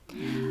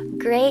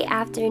Great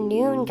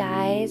afternoon,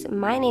 guys.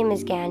 My name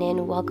is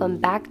Gannon. Welcome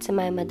back to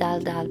my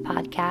Madaldal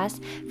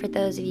podcast. For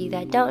those of you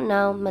that don't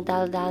know,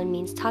 Madaldal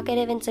means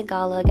talkative in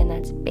Tagalog, and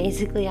that's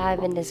basically how I've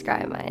been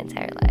described my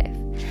entire life.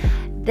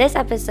 This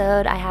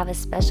episode, I have a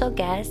special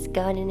guest.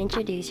 Go ahead and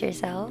introduce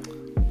yourself.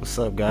 What's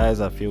up,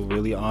 guys? I feel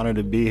really honored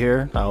to be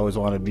here. I always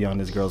wanted to be on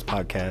this girl's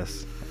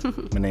podcast.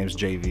 My name's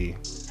JV.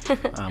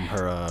 I'm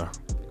her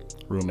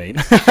roommate.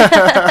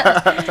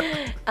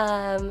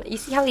 You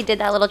see how we did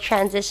that little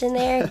transition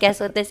there? Guess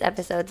what this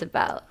episode's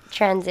about?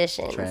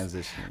 Transitions.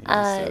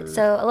 Yes,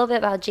 so a little bit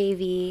about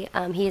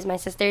JV. He is my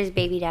sister's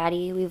baby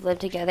daddy. We've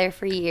lived together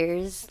for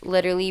years,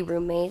 literally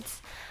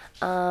roommates.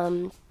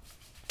 And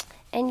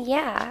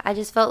yeah, I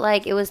just felt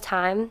like it was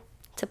time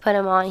to put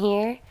him on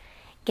here,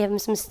 give him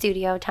some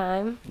studio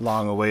time.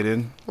 Long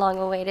awaited.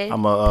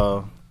 I'm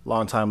a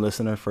long-time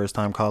listener,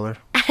 first-time caller.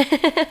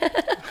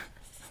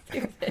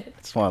 Stupid.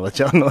 Just want to let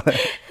y'all know that.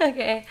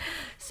 Okay,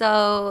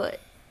 so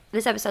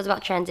this episode's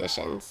about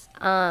transitions.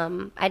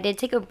 I did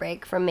take a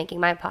break from making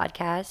my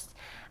podcast.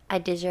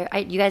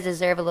 You guys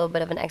deserve a little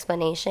bit of an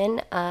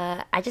explanation.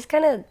 I just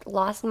kind of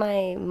lost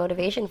my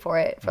motivation for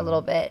it for a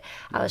little bit.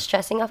 I was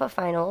stressing off of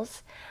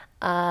finals.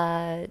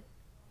 Yeah,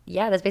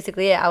 that's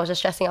basically it. I was just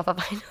stressing off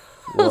of finals.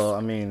 Well,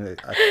 I mean,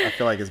 I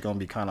feel like it's going to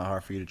be kind of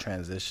hard for you to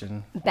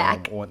transition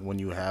back when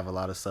you have a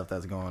lot of stuff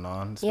that's going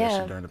on,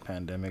 especially during the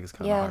pandemic. It's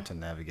kind of hard to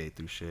navigate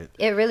through shit.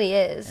 It really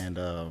is.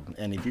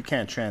 And if you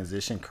can't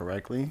transition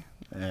correctly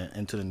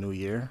into the new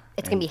year,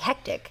 it's going to be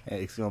hectic.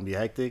 It's going to be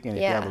hectic. And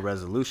if you have a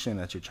resolution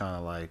that you're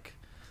trying to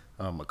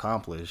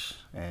accomplish,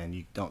 and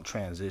you don't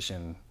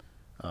transition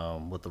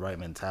with the right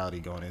mentality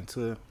going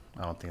into it,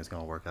 I don't think it's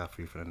going to work out for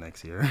you for the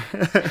next year.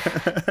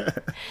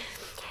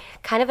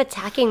 Kind of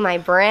attacking my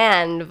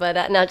brand, but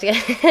no.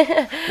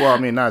 Well, I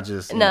mean, not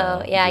just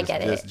I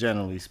get it. Just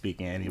generally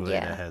speaking, anybody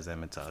that has that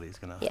mentality is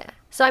gonna. Yeah.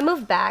 So I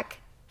moved back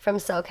from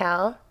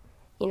SoCal.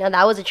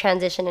 That was a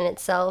transition in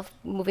itself,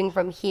 moving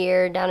from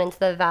here down into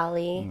the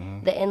valley,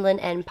 the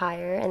Inland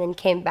Empire, and then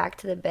came back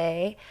to the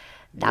Bay.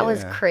 That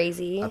was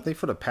crazy. I think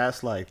for the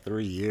past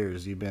 3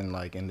 years, you've been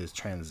in this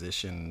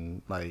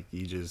transition,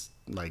 you just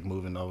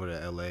moving over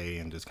to LA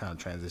and just kind of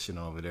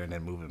transitioning over there and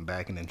then moving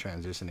back and then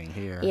transitioning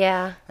here.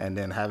 Yeah. And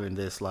then having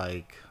this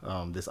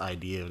this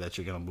idea that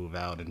you're going to move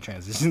out and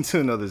transition to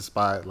another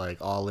spot,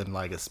 all in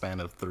a span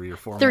of 3 or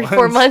 4 months.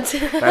 4 months.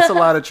 That's a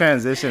lot of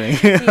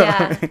transitioning.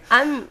 Yeah.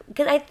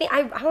 Because I think,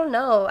 I don't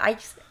know, I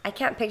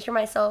can't picture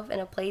myself in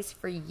a place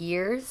for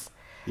years.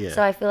 Yeah.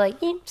 So I feel like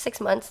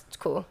 6 months, it's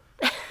cool.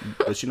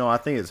 But I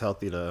think it's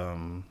healthy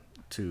to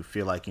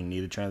feel like you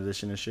need a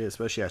transition and shit,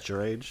 especially at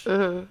your age.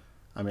 Mm-hmm.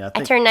 I mean,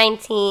 I turned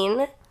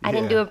 19. I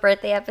didn't do a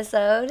birthday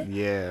episode.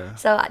 Yeah.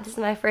 So this is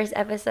my first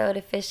episode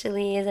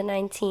officially as a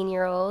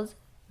 19-year-old.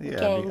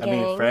 Yeah. I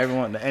mean, for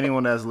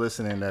anyone that's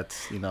listening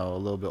that's a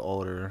little bit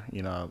older,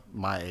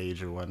 my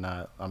age or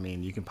whatnot. I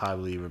mean, you can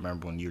probably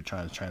remember when you were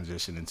trying to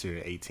transition into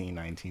your 18,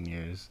 19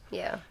 years.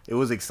 Yeah. It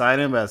was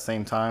exciting, but at the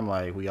same time,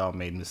 we all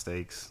made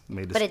mistakes.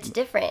 But it's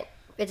different.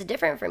 It's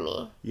different for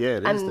me. Yeah,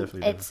 it is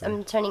definitely different.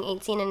 I'm turning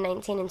 18 and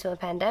 19 into a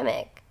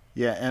pandemic.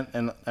 Yeah,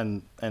 and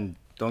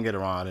don't get it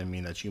wrong. I didn't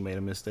mean that you made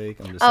a mistake.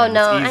 I'm just saying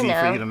it's easy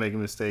for you to make a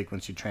mistake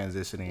once you're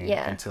transitioning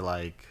into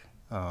like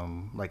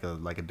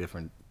a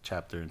different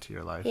chapter into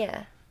your life.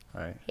 Yeah.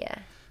 Right. Yeah.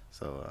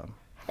 So.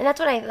 And that's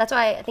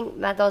why I think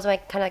that was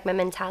my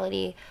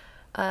mentality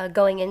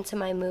going into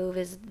my move,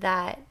 is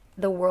that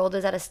the world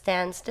is at a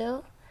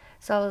standstill.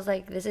 So I was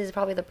like, this is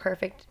probably the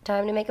perfect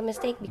time to make a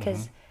mistake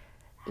because.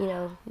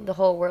 The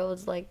whole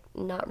world's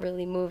not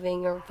really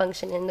moving or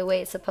functioning the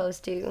way it's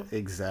supposed to.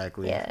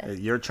 Exactly. Yeah.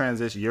 Your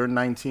transition, your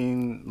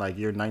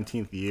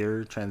 19th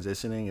year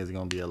transitioning is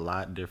going to be a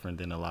lot different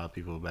than a lot of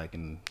people back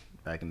in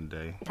the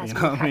day. That's me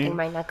cracking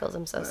my knuckles.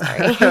 I'm so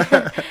sorry.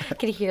 I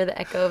could hear the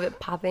echo of it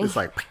popping. It's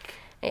like.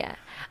 Yeah.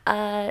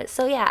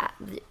 So yeah,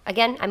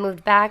 again, I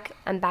moved back.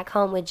 I'm back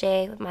home with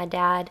Jay, with my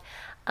dad.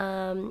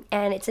 And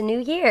it's a new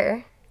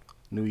year.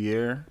 New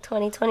year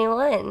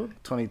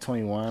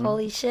 2021.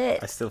 Holy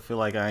shit. I still feel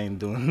like I ain't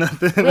doing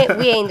nothing.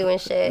 We ain't doing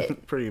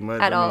shit pretty much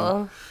at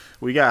all.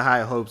 We got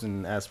high hopes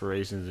and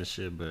aspirations and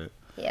shit, but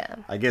yeah,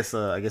 I guess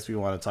we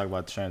want to talk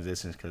about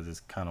transitions because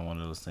it's kind of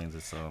one of those things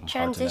that's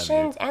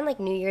transitions and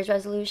New Year's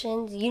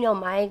resolutions.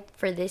 Mine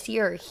for this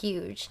year are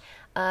huge.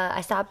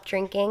 I stopped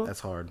drinking. That's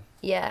hard.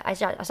 Yeah, I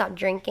stopped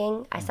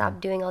drinking. I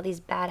stopped doing all these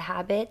bad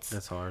habits.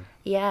 That's hard.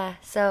 Yeah,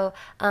 so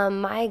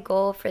my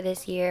goal for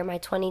this year, my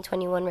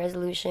 2021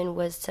 resolution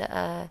was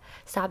to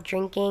stop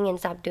drinking and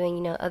stop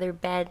doing, other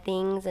bad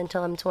things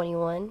until I'm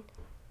 21.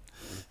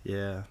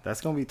 Yeah,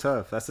 that's going to be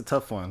tough. That's a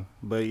tough one.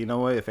 But you know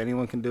what? If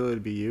anyone can do it,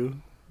 it'd be you.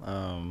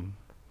 I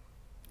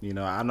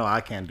know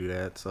I can't do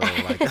that. So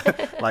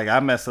I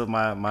messed up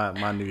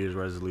my New Year's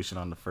resolution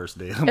on the first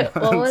day of the month.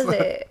 What was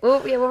it?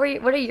 What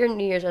are your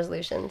New Year's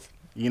resolutions?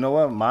 You know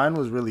what? Mine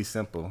was really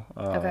simple.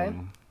 Okay.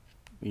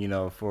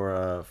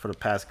 For the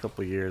past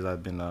couple of years,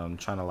 I've been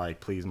trying to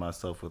please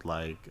myself with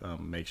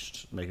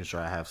making sure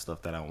I have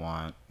stuff that I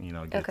want.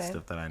 Get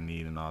stuff that I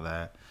need and all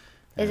that.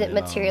 Is it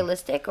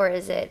materialistic or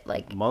is it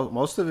like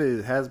most of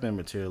it has been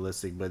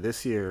materialistic, but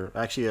this year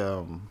actually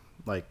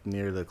like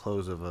near the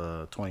close of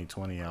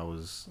 2020,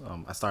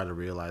 I started to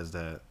realize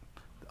that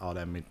all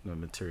that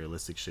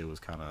materialistic shit was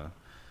kind of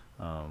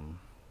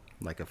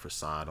like a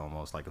facade,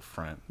 almost like a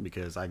front,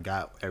 because I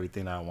got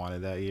everything that I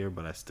wanted that year,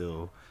 but I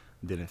still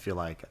didn't feel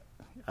like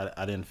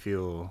I didn't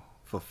feel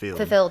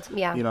fulfilled.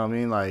 Yeah, you know what I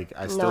mean? Like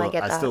I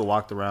still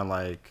walked around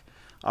like,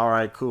 all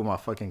right, cool, my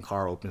fucking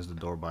car opens the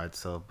door by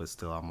itself, but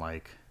still I'm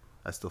like,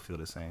 I still feel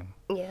the same.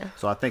 Yeah.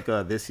 So I think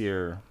this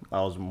year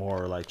I was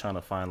more like trying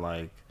to find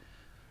like,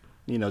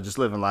 you know, just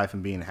living life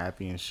and being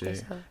happy and shit.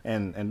 So.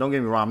 And don't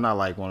get me wrong, I'm not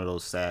like one of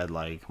those sad,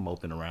 like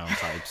moping around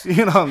types.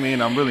 You know what I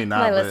mean? I'm really not.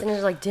 My listeners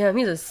are like, damn,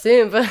 he's a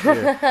simp.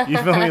 Yeah, you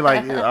feel me?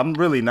 Like I'm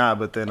really not.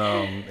 But then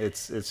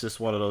it's just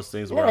one of those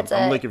things where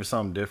I'm looking for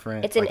something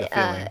different. It's like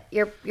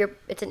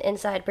it's an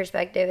inside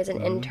perspective. It's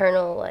an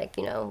internal, like,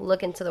 you know,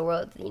 look into the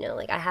world. You know,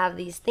 like I have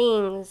these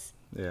things.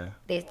 Yeah.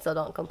 They still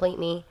don't complete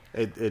me.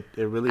 It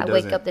really doesn't. I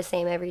wake up the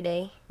same every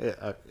day.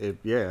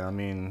 Yeah, I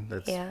mean,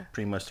 that's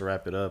pretty much to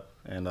wrap it up.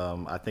 And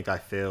I think I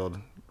failed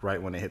right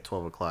when it hit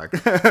 12 o'clock.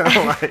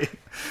 Like,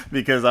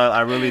 because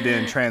I really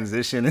didn't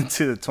transition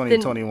into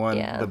 2021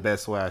 the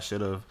best way I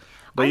should have.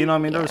 But you know what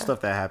I mean? There was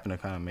stuff that happened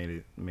that kind of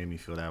made me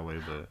feel that way.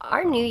 But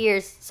our New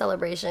Year's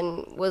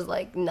celebration was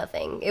like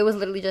nothing. It was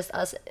literally just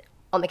us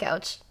on the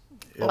couch.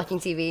 Watching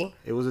TV.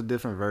 It was a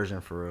different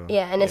version for real.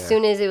 Yeah, and as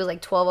soon as it was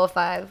like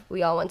 12:05,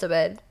 we all went to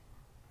bed.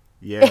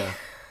 Yeah,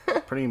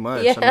 pretty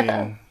much. Yeah. I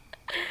mean,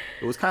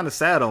 it was kind of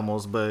sad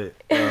almost, but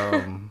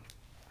yeah,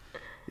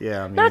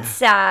 I mean, not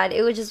sad.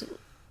 It was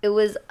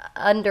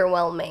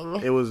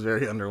underwhelming. It was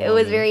very underwhelming. It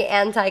was very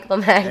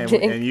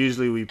anticlimactic. And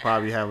usually we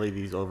probably have like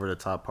these over the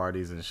top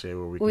parties and shit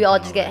where we all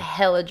just get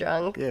hella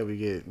drunk. Yeah, we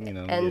get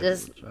and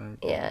just drunk.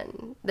 Yeah,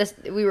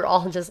 we were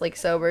all just like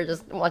sober,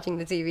 just watching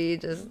the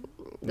TV, just.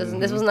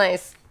 This was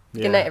nice.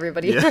 Yeah. Good night,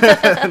 everybody.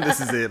 Yeah.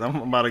 This is it. I'm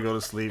about to go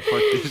to sleep.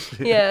 Fuck this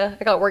shit. Yeah,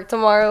 I got work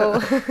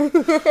tomorrow.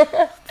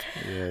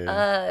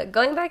 Yeah.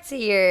 Going back to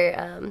your,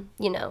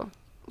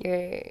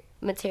 your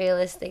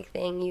materialistic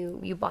thing.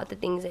 You bought the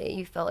things that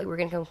you felt like were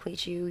gonna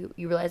complete you.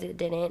 You realized it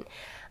didn't.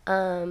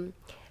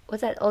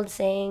 What's that old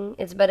saying?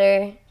 It's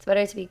better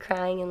to be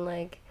crying in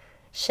like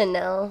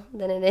Chanel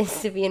than it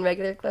is to be in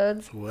regular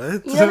clothes.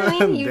 What? You know what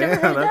I mean? You never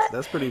heard that?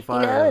 That's pretty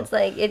fire. You know, it's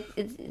like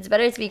it's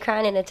better to be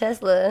crying in a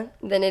Tesla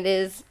than it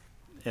is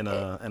in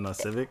a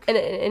Civic. In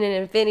an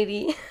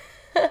Infinity.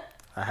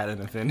 I had an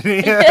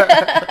Infinity.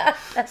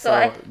 That's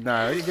why.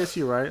 Nah, I guess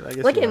you're right.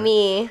 Look at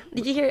me.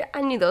 Did you hear?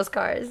 I knew those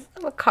cars.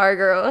 I'm a car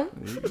girl.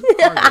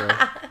 Car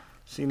girl.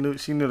 She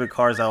knew the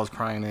cars I was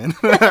crying in.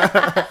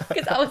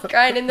 Because I was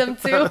crying in them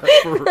too.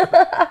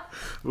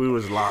 We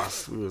was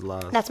lost.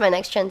 That's my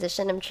next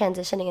transition. I'm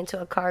transitioning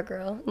into a car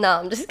girl. No,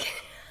 I'm just kidding.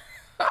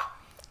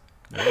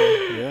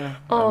 Yeah.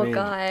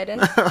 God.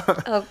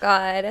 Oh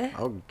God.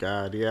 Oh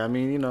God. Yeah. I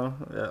mean,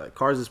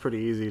 cars is pretty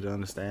easy to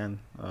understand.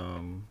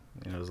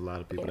 There's a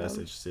lot of people that's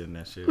interested in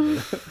that shit.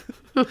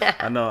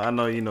 I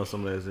know. You know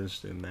somebody that's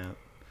interested in that.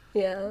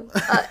 Yeah.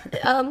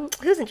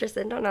 Who's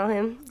interested? Don't know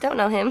him.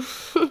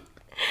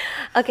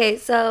 Okay,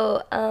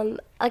 so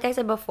like I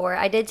said before,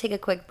 I did take a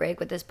quick break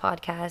with this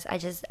podcast. I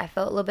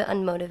felt a little bit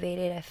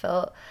unmotivated. I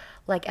felt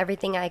like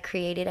everything I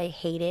created, I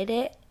hated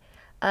it.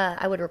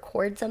 I would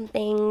record some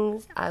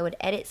things, I would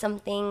edit some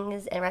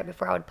things, and right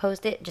before I would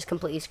post it, just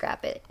completely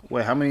scrap it.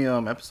 Wait, how many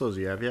episodes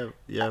do you have? You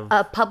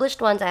have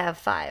published ones. I have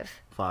 5.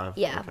 5.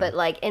 Yeah, okay. But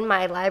like in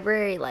my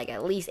library, like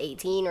at least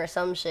 18 or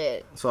some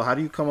shit. So how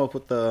do you come up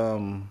with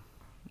the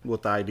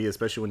idea,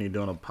 especially when you're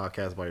doing a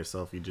podcast by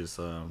yourself? You just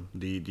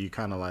do you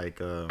kind of like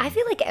I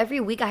feel like every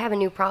week I have a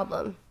new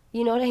problem,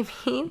 you know what I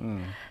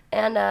mean?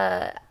 And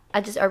I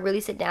really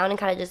sit down and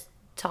kind of just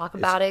talk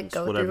about it,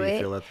 go through it. Whatever you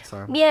feel at the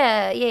time.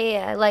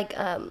 Yeah. Like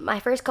my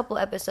first couple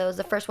episodes,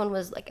 the first one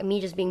was like me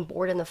just being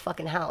bored in the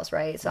fucking house,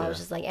 right? So I was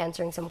just like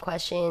answering some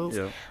questions.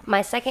 Yeah.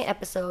 My second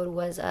episode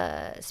was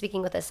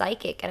speaking with a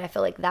psychic, and I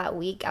feel like that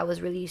week I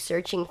was really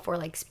searching for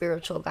like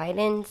spiritual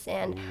guidance,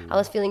 and I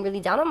was feeling really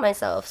down on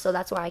myself, so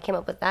that's why I came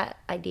up with that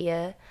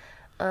idea.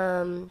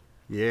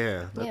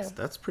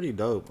 That's pretty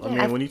dope. Yeah, I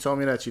mean, when you told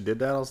me that you did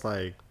that, I was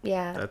like,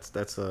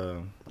 that's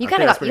you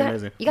kind of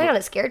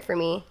got scared for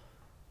me.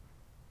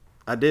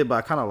 I did, but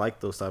I kind of like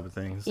those type of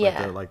things.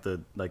 Yeah. Like the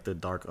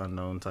dark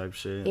unknown type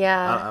shit.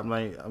 Yeah.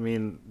 I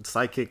mean,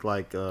 psychic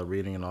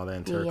reading and all that,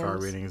 and tarot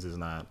card readings is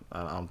not.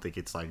 I don't think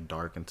it's like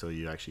dark until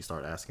you actually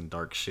start asking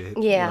dark shit.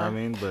 Yeah. You know what I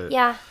mean? But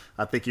yeah.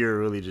 I think you're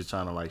really just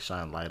trying to like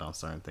shine light on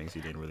certain things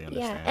you didn't really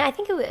understand. Yeah, and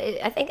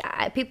I think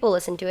people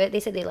listened to it. They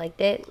said they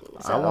liked it.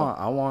 So.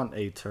 I want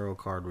a tarot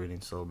card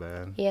reading so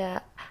bad.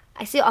 Yeah.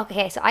 I see.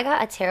 Okay, so I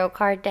got a tarot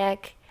card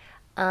deck.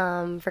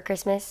 For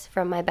Christmas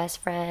from my best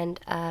friend,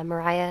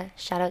 Mariah.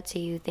 Shout out to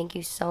you. Thank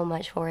you so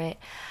much for it.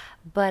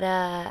 But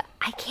I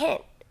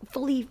can't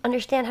fully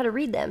understand how to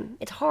read them.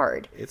 It's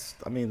hard.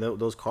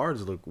 Those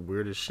cards look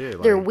weird as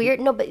shit. They're weird.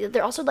 No, but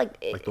they're also like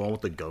the one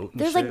with the goat.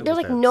 And there's shit, there's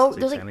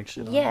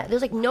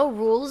no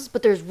rules,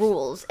 but there's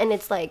rules, and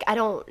it's like I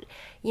don't,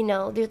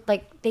 there's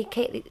like they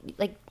can't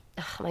like.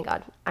 Oh my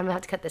god, I'm gonna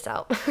have to cut this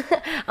out.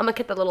 I'm gonna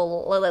cut the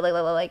little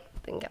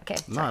like thing. Okay.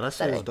 No, that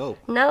shit was dope.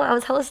 No, I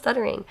was hella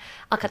stuttering.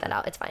 I'll cut that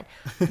out. It's fine.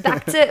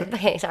 Back to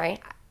okay, sorry.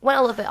 Went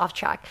a little bit off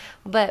track,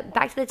 but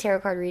back to the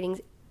tarot card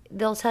readings.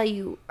 They'll tell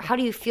you how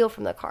do you feel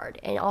from the card,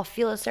 and I'll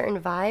feel a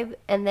certain vibe,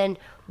 and then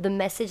the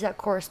message that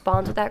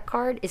corresponds with that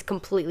card is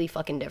completely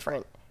fucking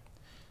different.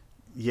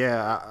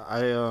 Yeah,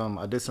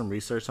 I did some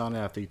research on it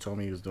after you told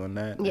me you was doing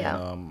that.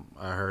 Yeah. And,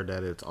 I heard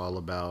that it's all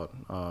about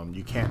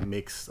you can't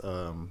mix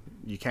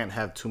you can't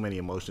have too many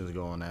emotions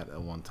going at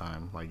one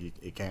time. Like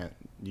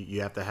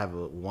you have to have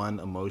one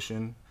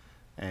emotion,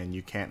 and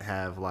you can't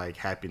have like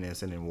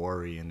happiness and then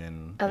worry and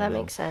then. Oh, that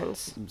makes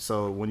sense.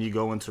 So when you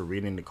go into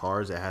reading the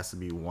cards, it has to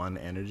be one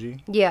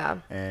energy. Yeah.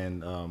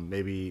 And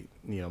maybe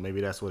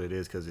that's what it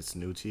is because it's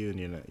new to you, and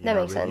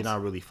you're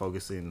not really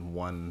focusing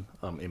one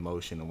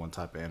emotion and one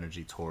type of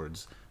energy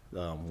towards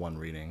one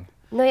reading.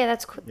 No, yeah,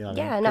 that's cool. You know what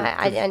yeah, I mean? no,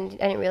 I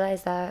didn't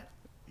realize that.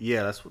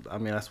 Yeah, that's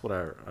what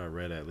I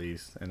read at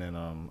least. And then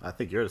I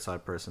think you're the type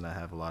of person that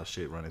have a lot of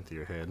shit running through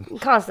your head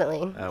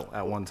Constantly.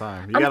 at one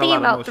time. I'm thinking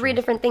about 3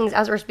 different things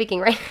as we're speaking,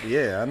 right?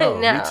 Yeah, I know.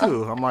 No. Me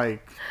too. I'm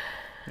like,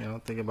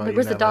 thinking about Like,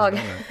 where's the dog?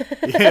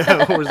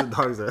 Yeah, where's the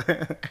dogs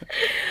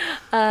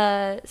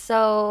at?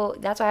 So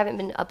that's why I haven't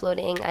been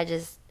uploading. I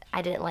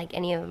didn't like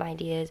any of my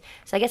ideas.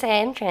 So I guess I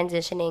am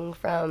transitioning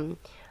from,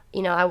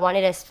 I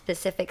wanted a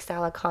specific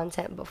style of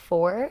content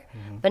before,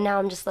 but now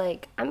I'm just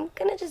like, I'm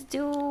going to just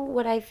do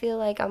what I feel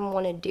like I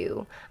want to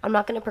do. I'm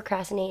not going to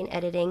procrastinate in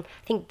editing.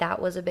 I think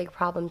that was a big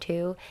problem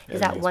too,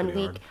 is that one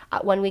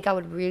week I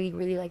would really,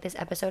 really like this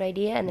episode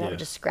idea, and then I would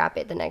just scrap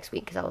it the next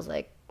week because I was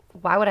like,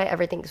 why would I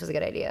ever think this was a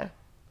good idea?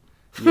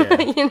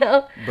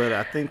 Yeah. But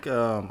I think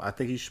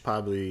you should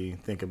probably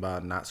think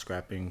about not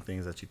scrapping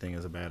things that you think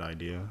is a bad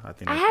idea.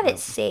 I have it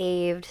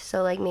saved,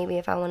 so like maybe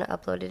if I want to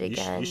upload it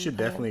again, you should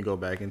definitely go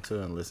back into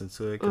it and listen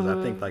to it because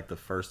I think like the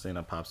first thing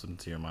that pops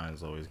into your mind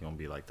is always gonna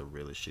be like the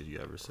realest shit you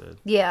ever said.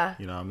 Yeah.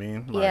 You know what I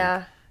mean?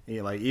 Yeah.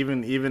 Like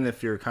even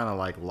if you're kind of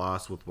like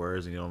lost with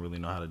words and you don't really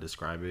know how to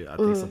describe it, I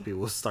think some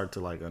people start to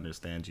like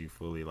understand you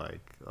fully. Like,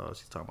 oh,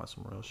 she's talking about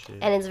some real shit.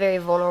 And it's very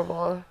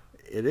vulnerable.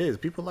 It is.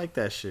 People like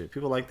that shit.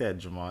 People like that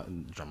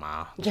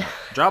drama. They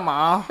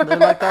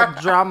like that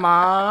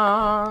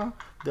drama.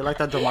 They like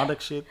that dramatic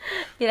shit.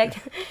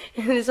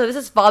 So this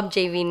is Fob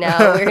JV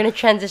now. We're gonna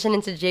transition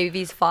into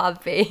JV's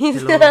Fob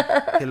phase.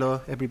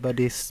 Hello,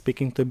 everybody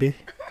speaking to me.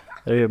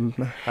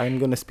 I'm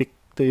gonna speak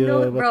to you.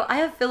 No, bro, I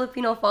have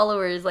Filipino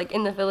followers like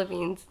in the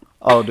Philippines.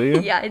 Oh, do you?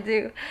 Yeah, I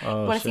do.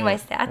 Oh, want to see my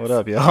stats? What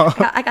up, y'all?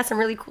 I got some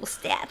really cool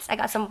stats. I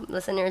got some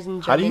listeners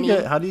in Germany.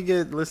 How do you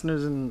get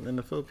listeners in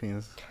the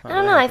Philippines? I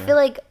don't know. I feel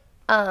like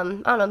I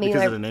don't know. Maybe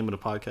because of the name of the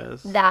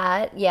podcast.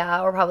 That,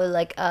 yeah, or probably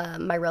like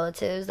my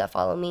relatives that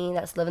follow me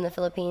that live in the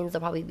Philippines.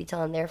 They'll probably be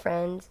telling their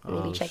friends and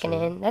maybe checking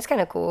in. That's kind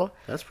of cool.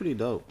 That's pretty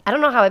dope. I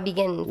don't know how I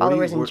begin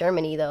followers in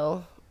Germany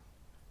though.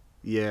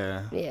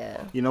 Yeah.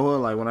 Yeah. You know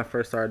what? Like when I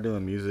first started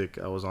doing music,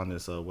 I was on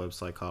this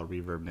website called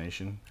Reverb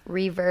Nation.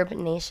 Reverb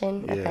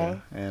Nation. Yeah. Okay.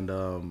 And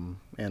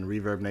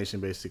Reverb Nation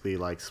basically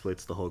like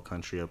splits the whole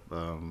country up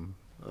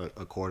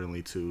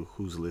accordingly to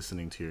who's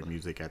listening to your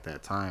music at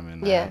that time.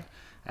 And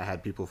I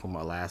had people from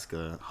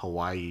Alaska,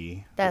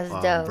 Hawaii, that's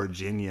dope.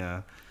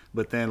 Virginia.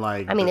 But then,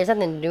 like... I mean, there's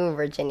nothing to do in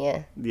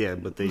Virginia. Yeah,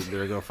 but they're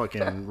going to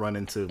fucking run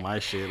into my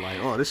shit like,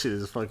 oh, this shit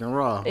is fucking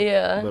raw.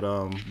 Yeah.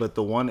 But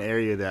the one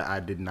area that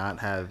I did not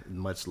have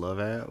much love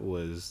at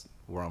was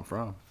where I'm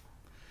from.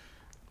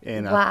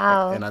 And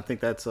wow. I think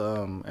that's...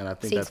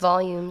 Speaks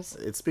volumes.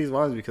 It speaks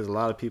volumes because a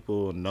lot of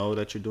people know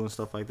that you're doing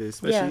stuff like this.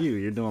 Especially you.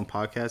 You're doing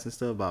podcasts and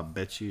stuff, but I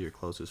bet you your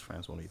closest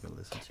friends won't even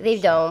listen to They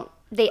don't.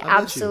 They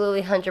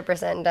absolutely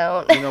 100%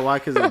 don't. You know why?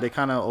 Because they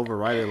kind of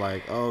override it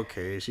like, oh,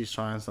 okay, she's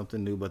trying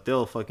something new, but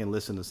they'll fucking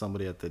listen to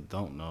somebody that they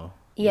don't know.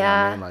 You know what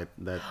I mean? Like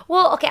that.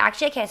 Well, okay,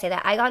 actually, I can't say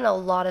that. I gotten a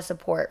lot of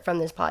support from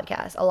this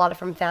podcast. A lot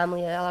from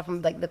family, a lot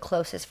from like the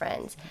closest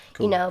friends.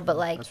 Cool. But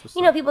like,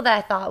 people that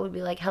I thought would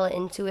be like hella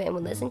into it and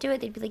would listen to it,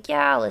 they'd be like,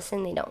 yeah, I'll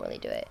listen. They don't really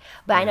do it.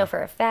 But I know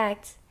for a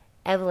fact,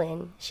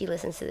 Evelyn, she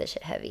listens to this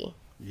shit heavy.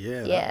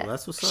 Yeah.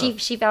 That's what's up.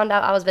 She found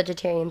out I was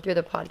vegetarian through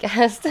the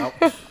podcast.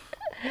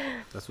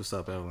 That's what's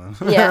up, Evelyn.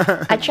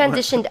 Yeah, I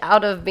transitioned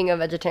out of being a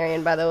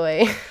vegetarian, by the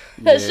way.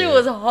 That shit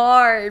was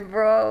hard,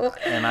 bro.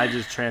 And I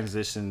just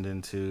transitioned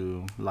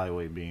into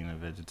lightweight being a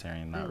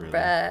vegetarian, not really.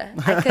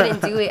 Bruh, I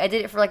couldn't do it. I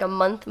did it for like a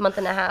month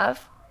and a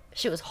half.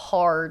 Shit was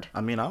hard. I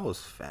mean, I was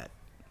fat.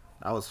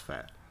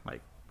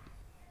 Like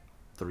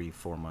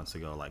 3-4 months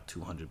ago, like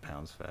 200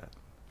 pounds fat.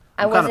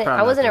 I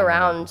wasn't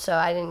around, so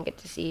I didn't get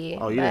to see.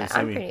 Oh, you didn't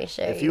see me. I'm pretty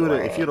sure if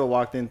you'd have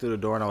walked in through the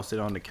door and I was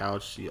sitting on the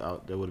couch,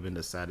 that would have been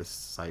the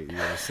saddest sight you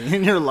ever seen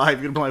in your life.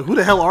 You'd be like, "Who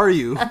the hell are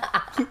you?"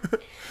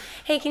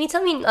 Hey, can you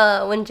tell me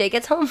when Jay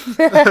gets home?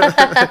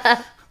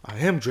 I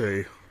am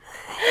Jay.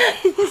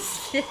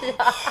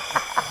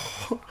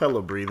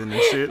 Hella breathing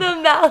and shit. The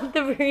mouth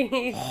to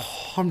breathe.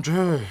 Oh, I'm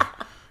Jay.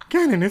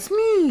 Gannon, it's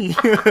me.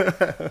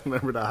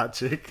 Remember the hot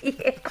chick?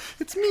 Yeah.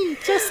 It's me,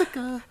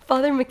 Jessica.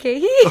 Father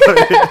McKay.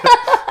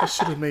 I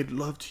should have made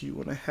love to you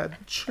when I had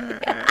the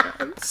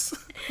chance.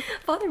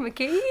 Father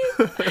McKay.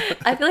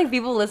 I feel like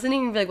people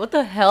listening would be like, what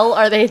the hell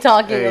are they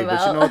talking about?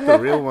 But you know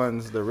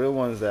what? The real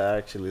ones that are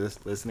actually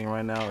listening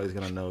right now is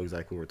gonna know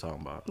exactly what we're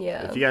talking about.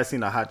 Yeah. If you guys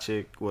seen the hot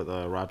chick with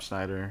Rob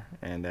Schneider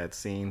and that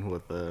scene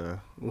with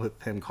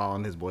him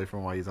calling his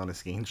boyfriend while he's on a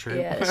skiing trip.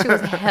 Yeah, she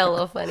was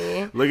hella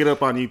funny. Look it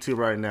up on YouTube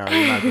right now.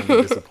 You're not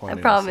gonna be disappointed.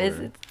 I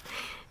promise.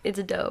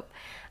 It's dope.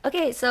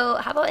 Okay, so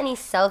how about any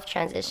self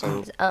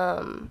transitions?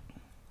 Do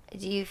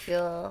you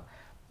feel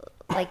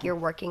like you're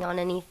working on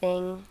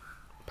anything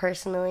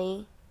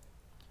personally?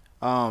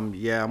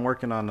 Yeah, I'm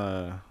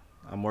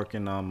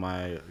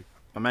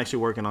actually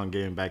working on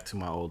getting back to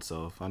my old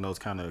self. I know it's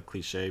kind of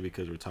cliche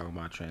because we're talking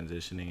about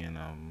transitioning and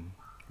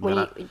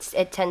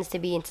it tends to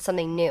be into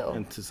something new.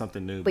 Into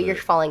something new. But you're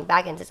falling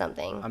back into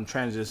something. I'm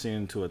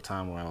transitioning to a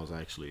time where I was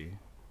actually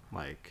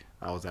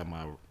I was at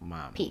my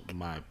peak.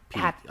 I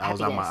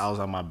was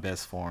at my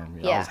best form.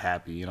 I was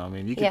happy. You know what I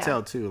mean? You can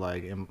tell too.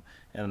 Like,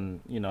 and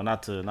you know,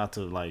 not to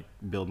like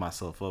build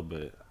myself up,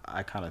 but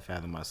I kind of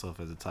fathom myself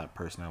as the type of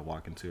person that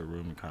walk into a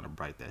room and kind of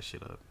bright that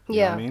shit up.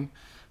 You know what I mean?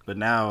 But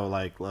now,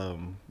 like,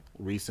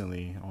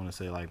 recently, I want to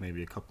say like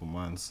maybe a couple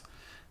months,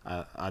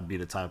 I'd be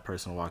the type of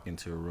person to walk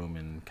into a room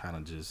and kind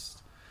of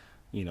just,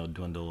 you know,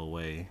 dwindle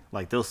away.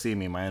 Like, they'll see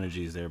me, my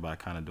energy is there, but I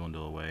kind of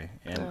dwindle away.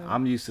 And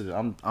I'm used to,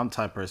 I'm the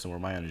type of person where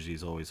my energy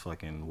is always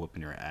fucking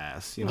whooping your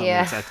ass. You know,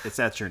 it's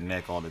at your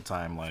neck all the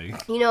time.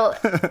 Like, you know,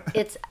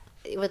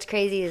 what's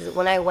crazy is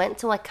when I went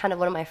to like kind of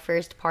one of my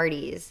first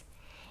parties,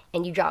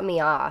 and you dropped me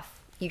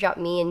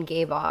and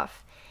Gabe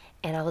off,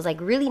 and I was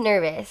like really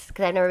nervous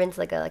because I've never been to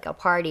like a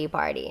party,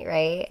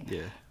 right?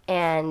 Yeah.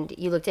 And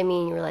you looked at me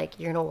and you were like,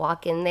 you're gonna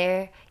walk in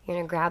there, you're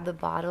gonna grab the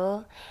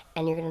bottle,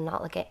 and you're gonna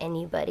not look at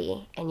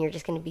anybody, and you're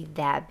just gonna be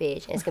that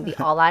bitch, and it's gonna be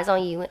all eyes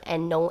on you,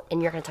 and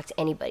you're gonna talk to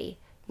anybody,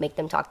 make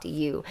them talk to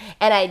you.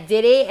 And I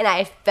did it, and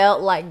I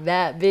felt like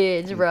that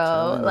bitch,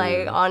 bro.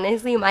 Like,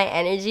 honestly, my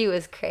energy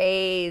was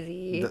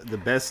crazy. The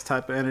best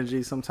type of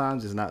energy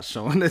sometimes is not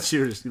showing that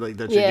you're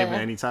giving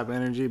any type of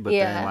energy, but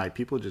then like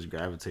people just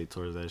gravitate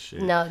towards that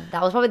shit. No,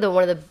 that was probably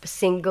one of the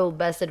single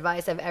best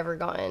advice I've ever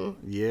gotten.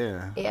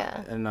 Yeah.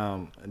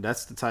 And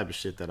that's the type of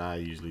shit that I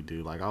usually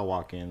do. Like, I'll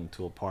walk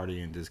into a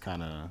party and just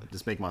kind of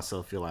just make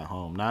myself feel at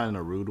home, not in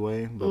a rude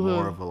way, but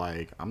more of a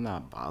like, I'm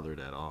not bothered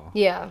at all.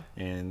 Yeah.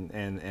 And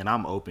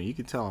I'm open. You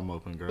can tell I'm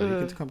open, girl.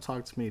 You can come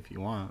talk to me if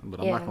you want, but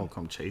I'm not gonna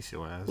come chase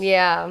your ass.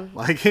 Yeah.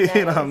 Like, you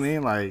know what I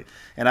mean? Like,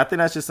 and I think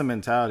that's just a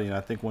mentality. And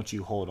I think once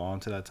you hold on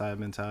to that type of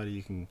mentality,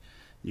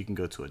 you can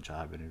go to a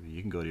job interview.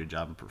 You can go to your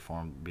job and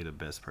perform, be the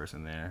best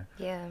person there.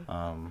 Yeah.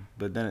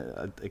 But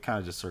then it kind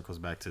of just circles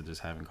back to just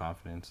having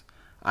confidence.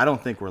 I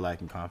don't think we're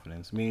lacking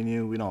confidence. Me and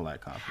you, we don't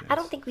lack confidence. I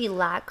don't think we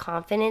lack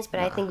confidence, but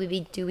I think we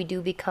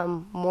do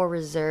become more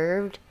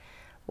reserved.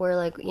 Where,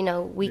 like, you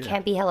know, we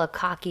can't be hella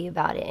cocky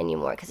about it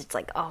anymore because it's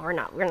like, oh, we're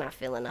not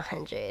feeling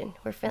 100.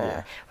 We're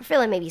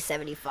feeling maybe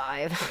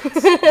 75.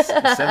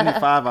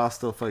 75, I'll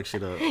still fuck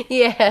shit up.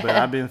 Yeah. But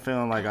I've been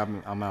feeling like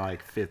I'm at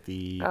like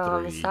 53. Oh,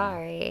 I'm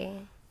sorry.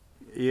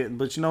 Yeah,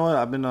 but you know what?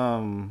 I've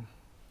been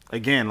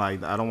again,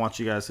 like, I don't want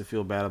you guys to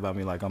feel bad about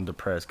me like I'm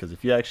depressed, because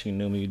if you actually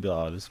knew me, you'd be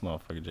like, oh, this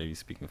motherfucker JV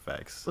speaking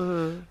facts.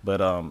 Mm-hmm. But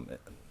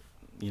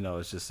you know,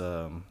 it's just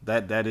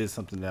that is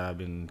something that I've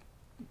been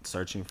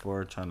searching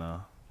for, trying to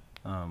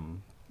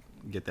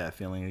get that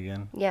feeling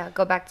again. Yeah,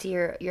 go back to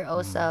your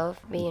old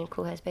self, being in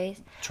cool headspace.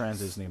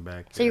 Transitioning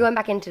back. So you're going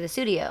back into the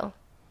studio.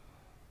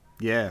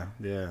 Yeah.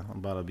 I'm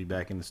about to be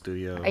back in the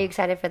studio. Are you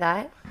excited for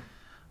that?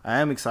 I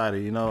am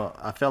excited. You know,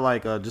 I felt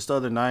like just the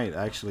other night,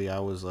 actually, I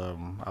was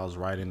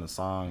writing a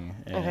song,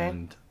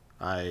 and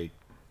I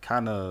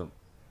kind of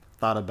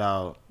thought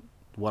about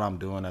what I'm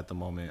doing at the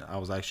moment. I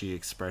was actually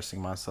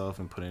expressing myself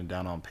and putting it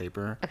down on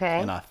paper. Okay.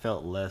 And I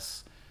felt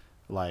less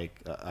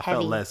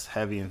felt less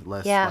heavy and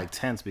less like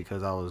tense,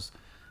 because I was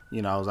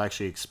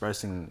actually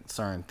expressing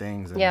certain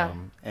things,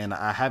 and and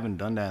I haven't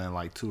done that in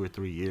like 2 or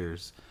 3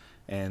 years.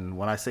 And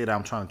when I say that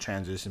I'm trying to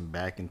transition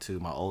back into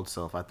my old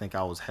self, I think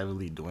I was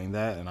heavily doing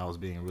that, and I was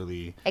being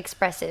really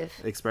expressive,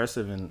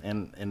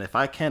 and if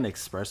I can't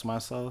express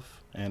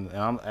myself, and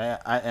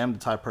I am the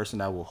type of person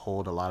that will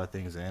hold a lot of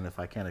things in. If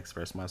I can't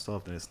express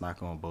myself, then it's not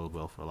going to bode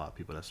well for a lot of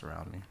people that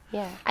surround me.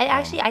 Yeah,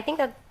 I think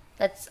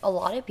that's a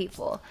lot of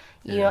people.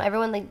 You know,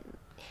 everyone, like,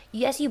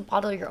 yes, you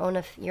bottle your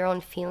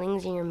own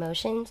feelings and your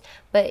emotions,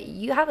 but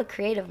you have a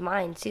creative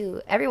mind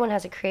too. Everyone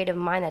has a creative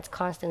mind that's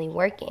constantly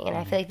working, and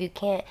I feel like if you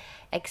can't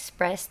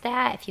express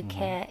that, if you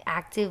can't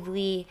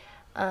actively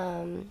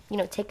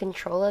take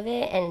control of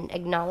it and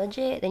acknowledge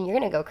it, then you're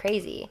gonna go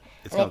crazy.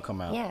 It's gonna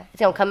come out. Yeah, it's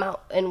gonna come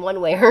out in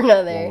one way or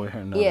another.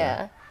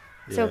 Yeah.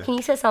 So can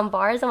you say some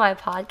bars on my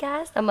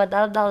podcast? I'm a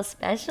 $1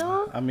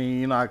 special. I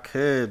mean, I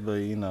could, but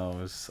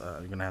it's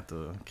you're gonna have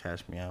to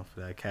cash me out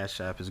for that.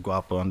 Cash App is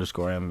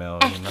Guapo_ML.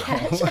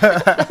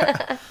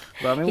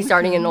 But, I mean, he's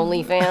starting an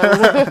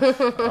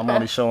OnlyFans. I'm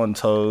only showing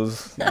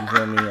toes. You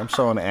feel me? I'm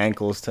showing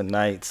ankles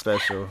tonight.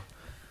 Special.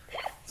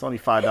 It's only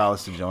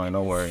 $5 to join.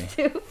 Don't worry.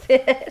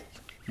 Stupid.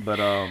 But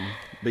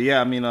But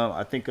yeah, I mean,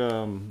 I think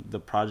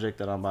the project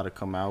that I'm about to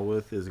come out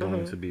with is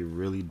going to be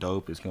really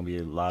dope. It's going to be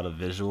a lot of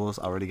visuals.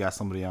 I already got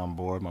somebody on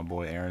board. My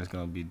boy Aaron's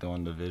going to be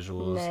doing the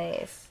visuals.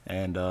 Nice.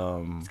 And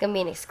it's going to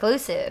be an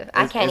exclusive.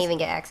 I can't even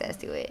get access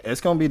to it. It's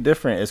going to be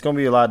different. It's going to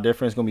be a lot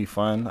different. It's going to be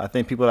fun. I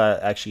think people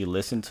that actually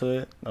listen to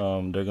it,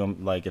 they're going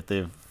to, like, if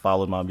they've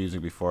followed my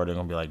music before, they're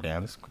going to be like,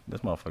 damn, this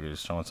motherfucker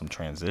is showing some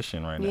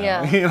transition right now.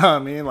 Yeah. You know what I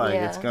mean? Like,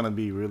 it's going to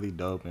be really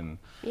dope, and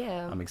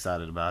I'm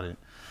excited about it.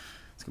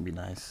 It's going to be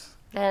nice.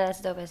 Yeah,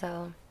 that's dope as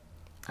hell.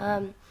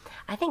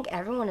 I think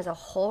everyone as a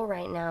whole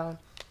right now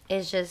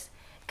is just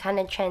kind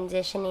of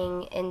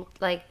transitioning, and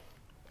like,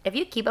 if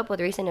you keep up with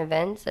recent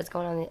events that's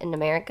going on in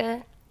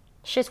America,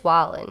 shit's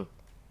wildin'.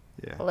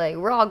 Yeah. Like,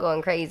 we're all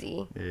going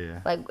crazy.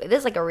 Yeah. Like, this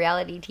is like a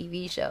reality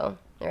TV show,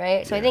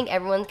 right? So I think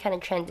everyone's kind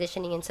of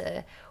transitioning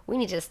into, we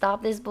need to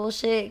stop this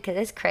bullshit because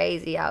it's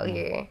crazy out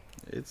here.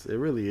 It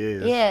really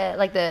is. Yeah,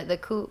 like the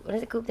coup. What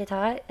is it? Coup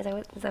d'état? Is that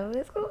what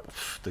it's called?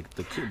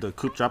 The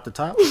coup dropped the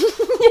top.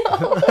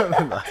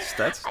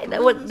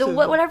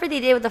 Whatever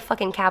they did with the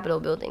fucking Capitol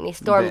building, they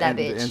stormed that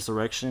bitch. The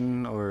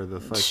insurrection or the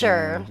fucking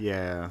I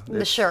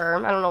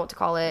don't know what to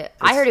call it.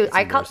 I heard it.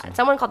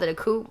 Someone called it a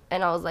coup,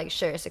 and I was like,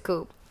 sure, it's a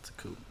coup. It's a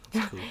coup.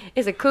 It's a coup.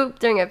 It's a coup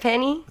during a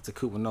penny. It's a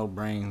coup with no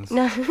brains.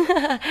 No,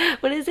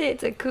 what is it?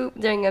 It's a coup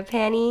during a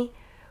penny,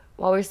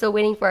 while we're still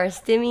waiting for our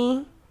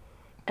stimmy,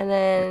 and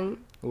then.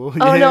 Well,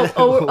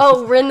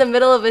 we're in the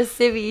middle of a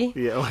civvy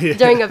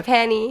during a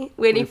penny,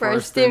 waiting for our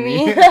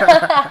stimmy.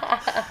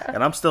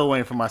 And I'm still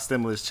waiting for my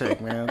stimulus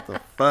check, man. What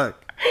the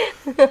fuck?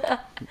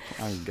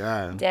 Oh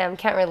God. Damn,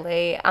 can't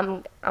relate.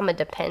 I'm a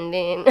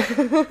dependent.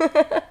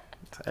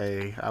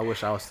 Hey, I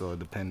wish I was still a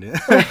dependent.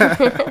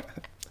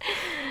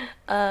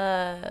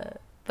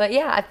 But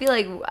yeah, I feel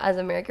like as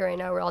America right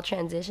now, we're all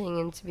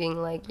transitioning into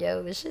being like,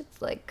 yo, this shit's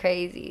like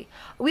crazy.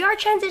 We are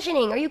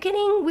transitioning. Are you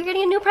kidding? We're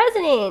getting a new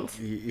president.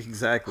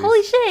 Exactly.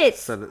 Holy shit.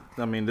 So,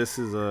 I mean, this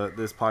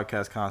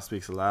podcast kind of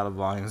speaks a lot of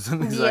volumes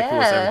and exactly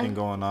what's everything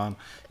going on.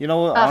 You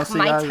know what? Honestly,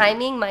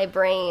 timing, my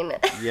brain.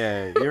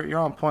 Yeah, you're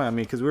on point. I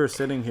mean, because we were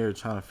sitting here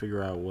trying to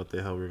figure out what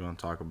the hell we were going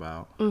to talk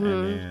about. And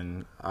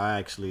then I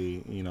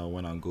actually,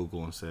 went on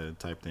Google and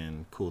typed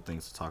in cool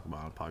things to talk about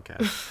on a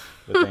podcast.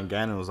 But then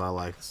Gannon was all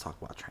like, let's talk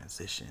about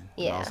transition.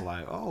 Yeah. And I was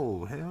like,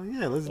 oh, hell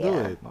yeah, let's do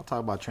it. I'll talk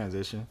about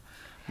transition.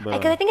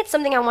 Because I think it's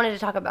something I wanted to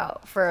talk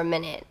about for a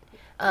minute.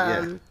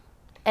 And,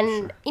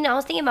 I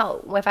was thinking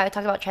about if I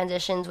talk about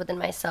transitions within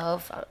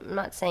myself, I'm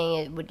not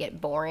saying it would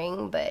get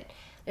boring, but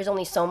there's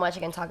only so much I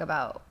can talk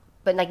about.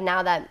 But, like,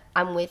 now that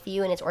I'm with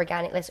you and it's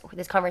organic,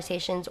 this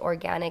conversation's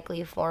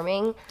organically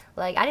forming,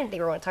 like, I didn't think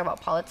we were going to talk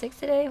about politics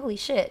today. Holy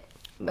shit.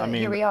 But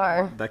here we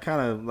are. That kind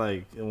of,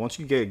 like, once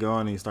you get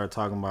going and you start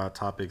talking about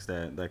topics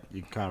that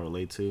you can kind of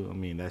relate to, I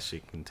mean, that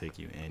shit can take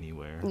you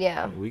anywhere.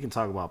 Yeah. We can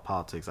talk about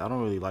politics. I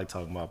don't really like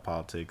talking about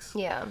politics.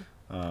 Yeah.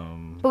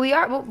 But we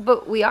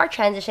are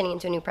transitioning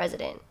into a new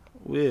president.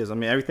 It is. I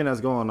mean, everything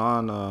that's going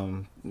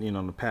on,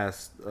 in the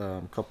past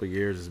couple of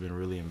years has been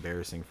really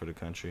embarrassing for the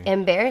country.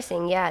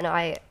 Embarrassing, yeah. No,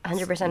 I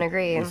 100%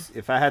 agree.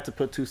 If I had to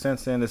put 2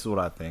 cents in, this is what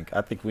I think. I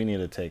think we need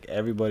to take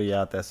everybody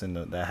out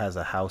that has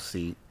a House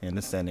seat in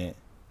the Senate,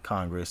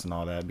 Congress, and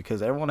all that,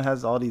 because everyone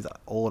has all these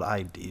old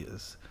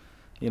ideas.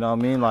 You know what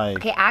I mean? Like,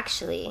 okay,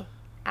 actually,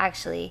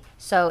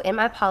 so in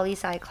my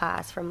poli-sci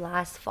class from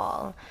last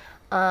fall,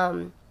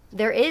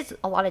 there is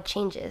a lot of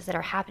changes that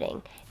are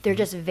happening. They're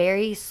just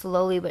very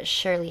slowly but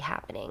surely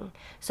happening.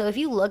 So if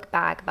you look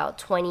back about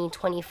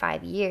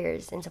 25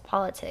 years into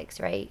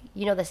politics, right?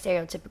 You know, the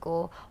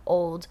stereotypical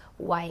old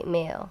white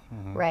male,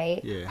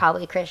 right? Yeah.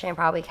 Probably Christian,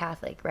 probably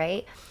Catholic,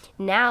 right?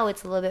 Now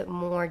it's a little bit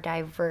more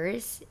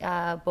diverse,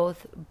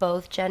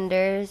 both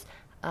genders,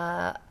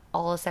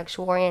 all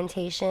sexual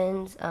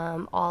orientations,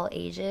 all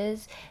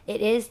ages.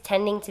 It is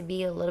tending to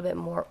be a little bit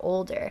more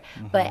older.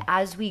 But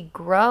as we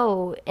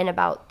grow in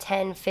about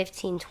 10,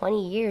 15,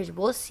 20 years,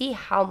 we'll see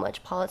how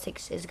much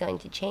politics is going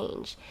to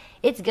change.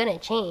 It's going to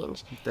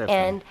change. Definitely.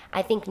 And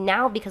I think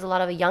now, because a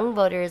lot of young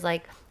voters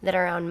like that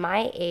are around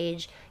my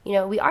age,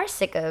 we are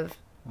sick of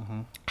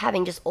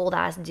having just old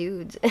ass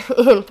dudes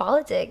in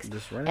politics,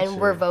 and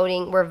we're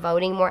voting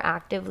more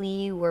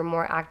actively. We're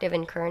more active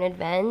in current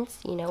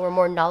events. We're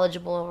more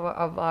knowledgeable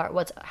of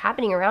what's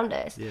happening around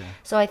us. Yeah.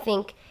 So I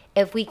think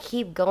if we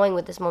keep going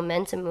with this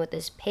momentum, with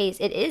this pace,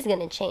 it is going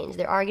to change.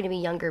 There are going to be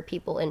younger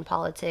people in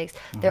politics.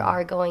 There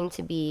are going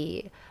to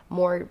be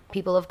more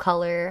people of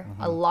color,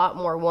 a lot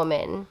more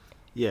women.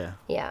 Yeah.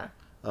 Yeah.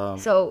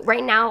 So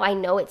right now, I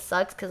know it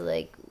sucks because,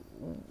 like,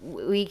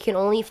 we can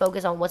only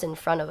focus on what's in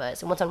front of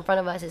us, and what's in front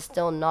of us is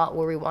still not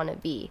where we want to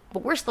be.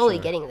 But we're slowly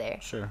getting there.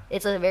 Sure.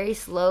 It's a very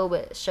slow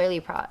but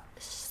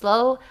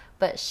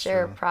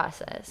sure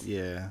process.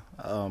 Yeah.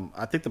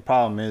 I think the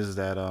problem is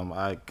that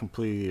I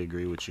completely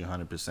agree with you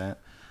 100%.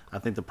 I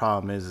think the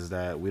problem is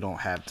that we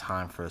don't have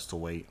time for us to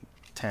wait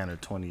 10 or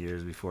 20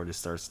 years before this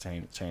starts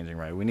changing,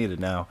 right? We need it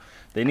now.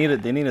 They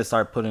need to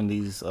start putting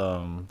these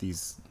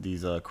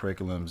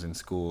curriculums in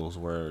schools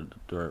where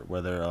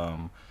they're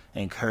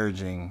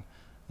encouraging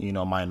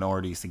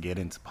minorities to get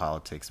into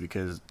politics,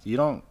 because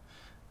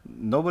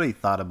nobody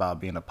thought about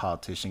being a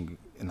politician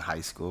in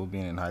high school,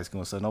 being in high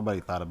school. So nobody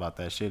thought about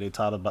that shit. They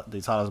taught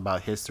us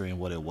about history and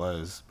what it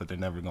was, but they're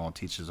never gonna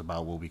teach us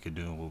about what we could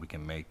do and what we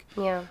can make.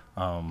 Yeah.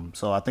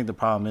 So I think the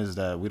problem is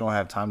that we don't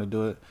have time to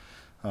do it.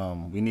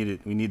 We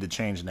need to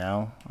change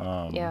now.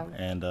 Yeah.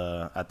 And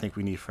I think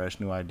we need fresh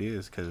new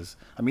ideas because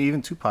I mean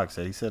even Tupac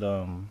said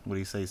what did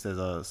he say? He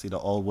says see the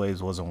old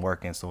ways wasn't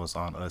working, so it's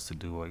on us to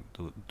do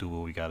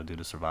what we got to do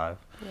to survive.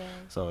 Yeah.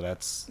 So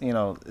that's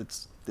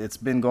it's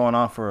been going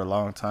on for a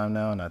long time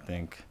now, and I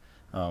think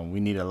we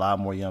need a lot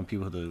more young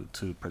people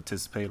to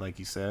participate, like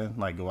you said,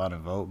 like go out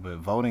and vote. But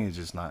voting is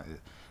just not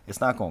it's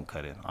not gonna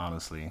cut it.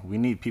 Honestly, we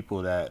need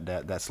people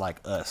that's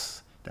like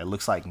us, that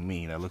looks like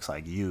me, that looks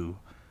like you,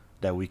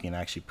 that we can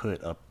actually put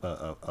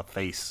a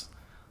face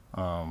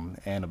and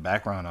a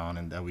background on,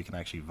 and that we can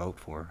actually vote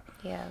for.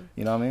 Yeah.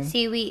 You know what I mean?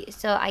 See,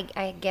 so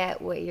I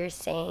get what you're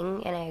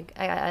saying, and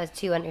I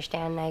too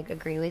understand, and I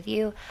agree with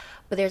you.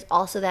 But there's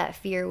also that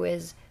fear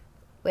with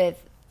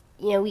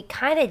we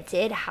kind of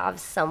did have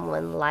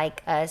someone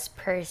like us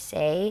per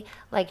se.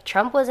 Like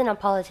Trump wasn't a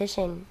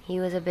politician; he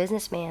was a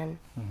businessman,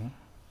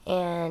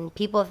 and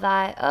people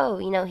thought, oh,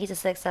 he's a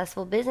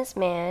successful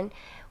businessman.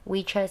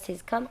 We trust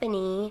his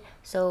company,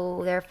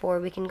 so therefore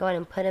we can go ahead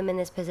and put him in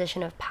this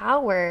position of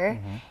power.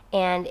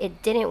 And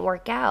it didn't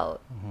work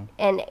out,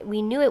 and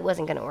we knew it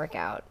wasn't going to work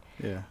out.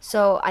 Yeah.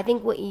 So I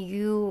think what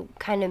you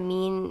kind of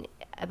mean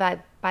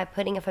by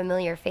putting a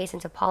familiar face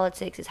into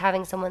politics is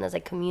having someone that's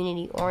like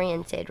community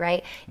oriented,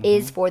 right?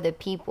 Is for the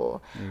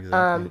people.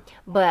 Exactly.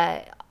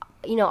 But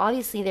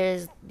obviously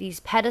there's these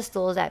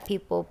pedestals that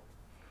people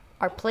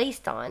are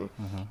placed on,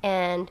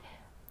 and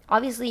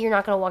obviously you're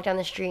not going to walk down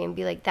the street and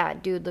be like,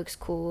 that dude looks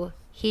cool,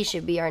 he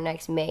should be our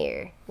next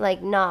mayor.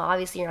 Like, no,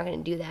 obviously you're not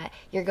going to do that.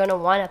 You're going to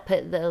want to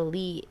put the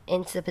elite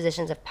into the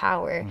positions of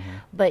power,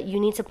 but you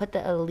need to put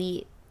the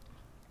elite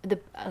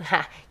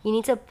you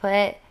need to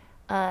put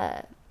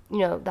that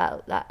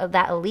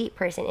elite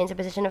person into a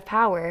position of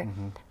power,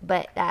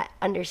 but that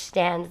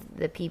understands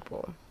the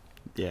people.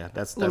 Yeah,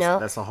 that's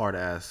a hard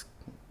ask.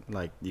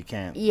 Like you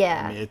can't.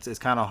 Yeah. I mean, it's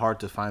kind of hard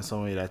to find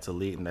somebody that's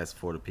elite and that's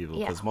for the people.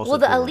 Yeah. Most Well,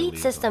 of the the people are elite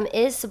system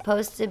is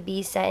supposed to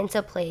be set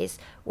into place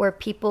where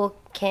people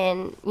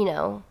can,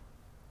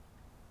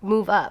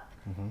 move up,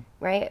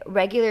 right?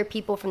 Regular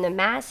people from the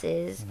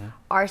masses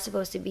are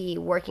supposed to be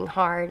working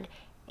hard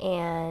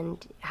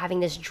and having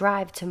this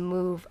drive to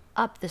move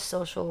up the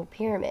social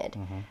pyramid.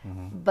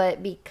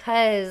 But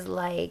because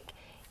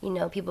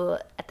people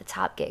at the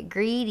top get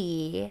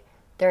greedy,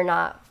 they're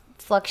not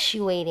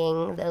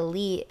fluctuating the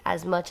elite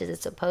as much as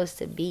it's supposed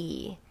to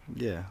be.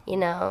 Yeah. We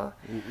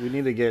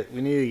need to get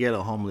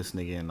a homeless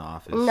nigga in the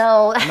office.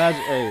 No.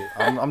 Imagine, hey,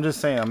 I'm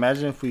just saying.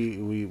 Imagine if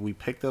we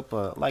picked up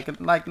a like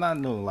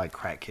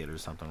crack kid or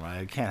something,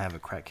 right? You can't have a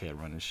crack kid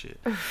running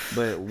shit.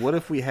 But what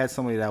if we had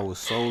somebody that was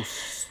so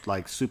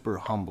like super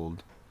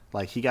humbled,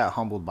 like he got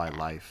humbled by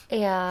life.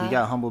 Yeah. He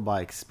got humbled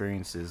by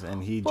experiences,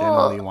 and he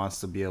generally wants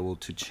to be able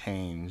to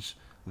change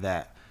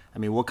that. I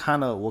mean, what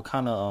kind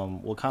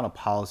of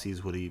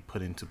policies would he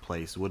put into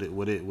place? Would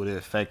it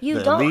affect the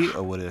elite,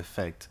 or would it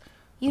affect?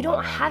 You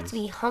don't have to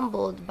be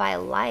humbled by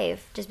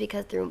life just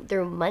because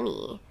through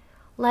money.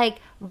 Like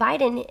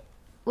Biden,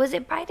 was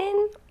it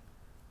Biden?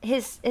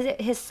 Is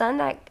it his son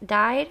that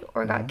died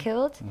or got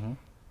killed?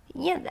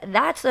 Yeah,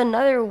 that's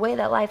another way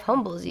that life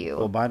humbles you.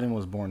 Well, Biden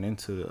was born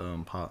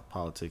into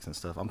politics and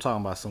stuff. I'm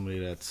talking about somebody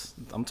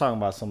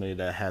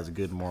that has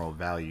good moral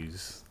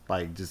values.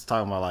 Like just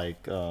talking about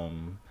like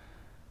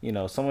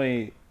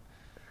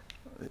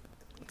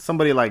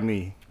somebody like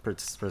me per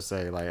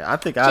se. Like I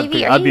think I'd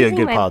be a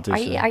good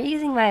politician. Are you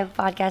using my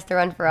podcast to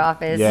run for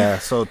office? Yeah.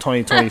 So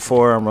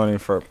 2024, I'm running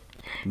for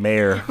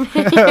mayor.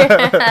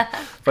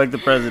 Like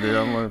the president,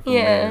 I'm running for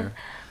mayor.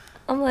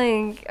 I'm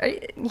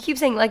like, you keep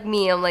saying like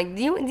me. I'm like,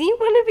 do you want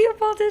to be a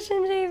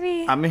politician,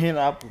 JV? I mean,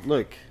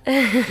 look,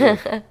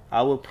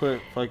 I would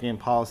put fucking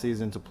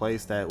policies into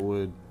place that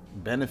would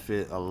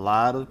benefit a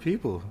lot of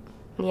people.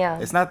 Yeah.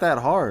 It's not that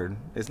hard.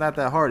 It's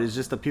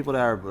just the people that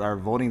are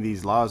voting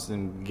these laws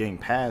and getting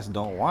passed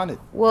don't want it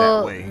that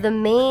way. Well,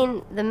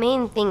 the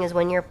main thing is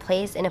when you're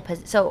placed in a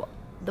position. So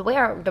the way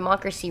our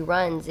democracy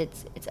runs,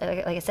 it's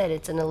like I said,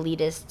 it's an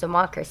elitist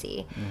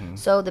democracy.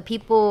 So the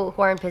people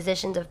who are in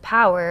positions of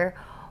power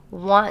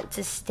want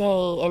to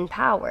stay in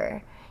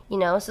power,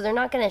 so they're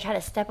not going to try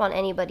to step on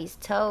anybody's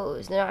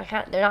toes. They're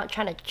not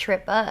trying to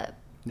trip up.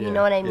 You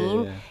know what I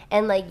mean? Yeah.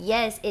 And like,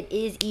 yes, it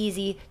is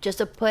easy just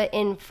to put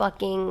in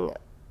fucking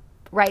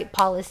right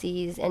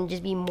policies and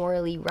just be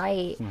morally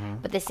right.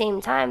 But at the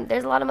same time,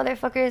 there's a lot of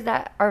motherfuckers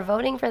that are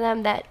voting for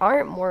them that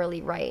aren't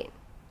morally right.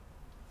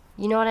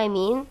 You know what I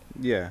mean?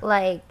 Yeah.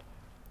 Like,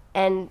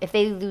 and if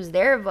they lose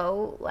their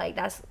vote, like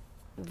that's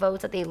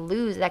votes that they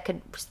lose that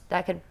could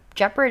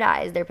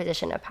jeopardize their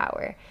position of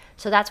power.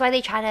 So that's why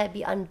they try to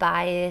be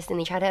unbiased and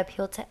they try to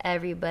appeal to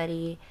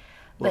everybody.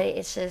 But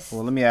it's just...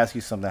 Well, let me ask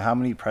you something. How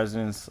many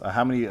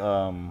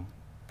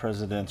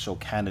presidential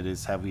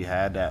candidates have we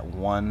had that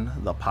won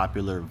the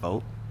popular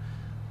vote,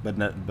 but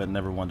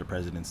never won the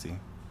presidency?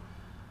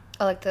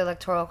 Oh, like the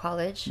Electoral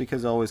College?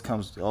 Because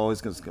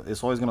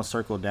it's always gonna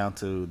circle down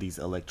to these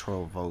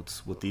electoral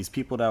votes with these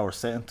people that were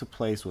set into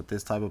place with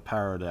this type of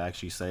power to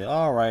actually say,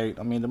 all right,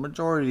 I mean, the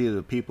majority of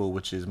the people,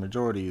 which is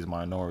majorities,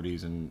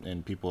 minorities,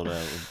 and people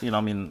that, you know,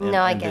 I mean,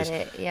 No, I get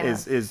it, yeah.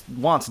 is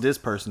wants this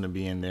person to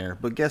be in there,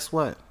 but guess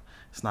what?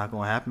 It's not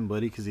gonna happen,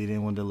 buddy, because he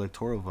didn't win the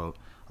electoral vote.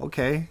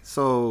 Okay,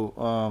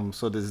 so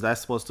so is that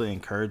supposed to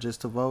encourage us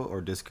to vote or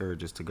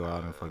discourage us to go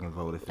out and fucking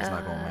vote if it's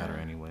not gonna matter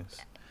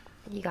anyways?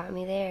 You got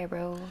me there,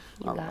 bro.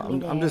 You got me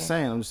there. I'm just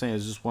saying.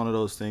 It's just one of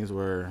those things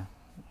where,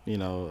 you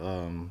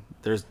know,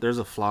 there's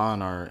a flaw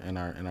in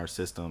our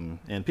system,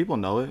 and people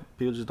know it.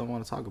 People just don't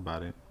want to talk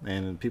about it,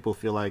 and people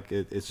feel like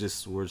it's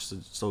just we're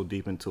so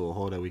deep into a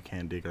hole that we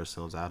can't dig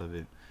ourselves out of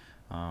it.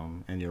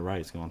 And you're right.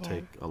 It's gonna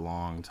take a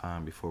long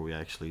time before we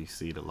actually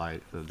see the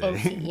light of the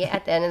day. Yeah,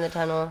 at the end of the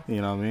tunnel.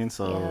 You know what I mean?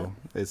 So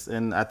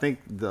and I think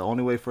the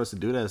only way for us to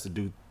do that is to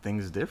do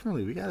things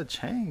differently. We gotta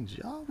change,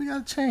 y'all. We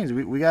gotta change.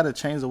 We gotta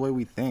change the way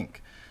we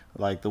think.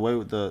 Like the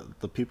way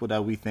the people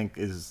that we think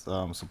is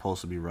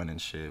supposed to be running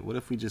shit. What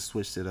if we just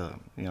switched it up?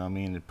 You know what I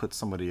mean? And put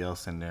somebody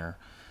else in there.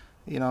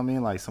 You know what I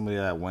mean? Like somebody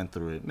that went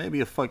through it.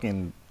 Maybe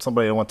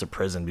somebody that went to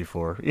prison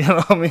before. You know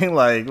what I mean?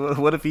 Like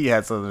what if he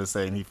had something to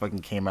say and he fucking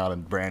came out a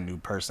brand new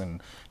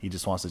person? He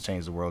just wants to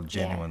change the world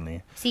genuinely.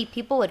 Yeah. See,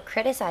 people would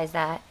criticize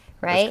that,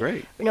 right? That's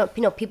great. You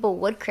know, people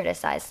would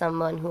criticize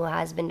someone who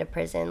has been to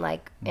prison,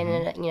 like in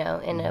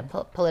a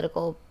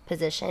political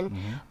position.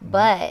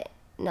 But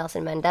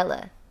Nelson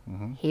Mandela,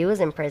 he was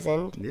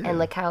imprisoned, and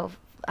look how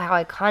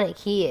iconic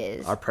he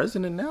is. Our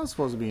president now is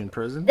supposed to be in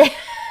prison.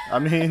 I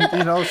mean,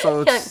 you know,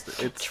 so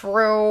it's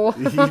true.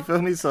 You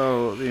feel me?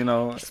 So, you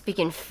know,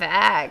 speaking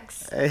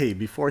facts. Hey,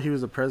 before he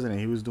was a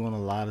president, he was doing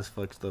a lot of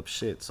fucked up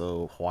shit.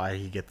 So why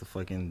he get the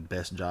fucking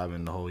best job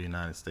in the whole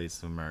United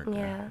States of America?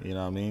 Yeah. You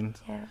know what I mean?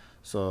 Yeah.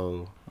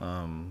 So,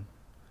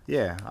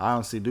 yeah, I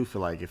honestly do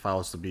feel like if I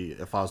was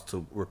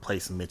to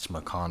replace Mitch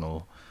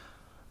McConnell,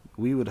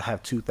 we would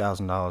have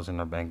 $2,000 in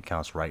our bank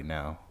accounts right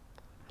now.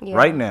 Yeah.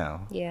 Right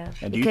now. Yeah.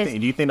 And do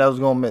you think I was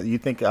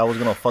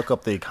gonna fuck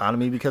up the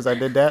economy because I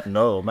did that?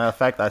 No. Matter of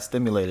fact, I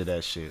stimulated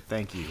that shit.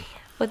 Thank you.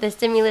 With the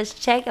stimulus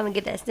check, I'm gonna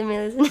get that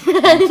stimulus.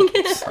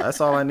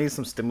 That's all I need.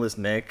 Some stimulus,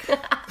 Nick. All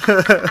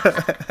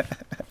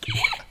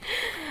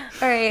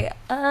right.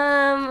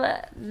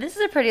 This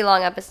is a pretty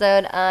long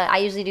episode. I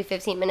usually do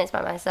 15 minutes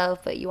by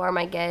myself, but you are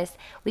my guest.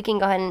 We can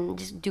go ahead and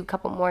just do a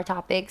couple more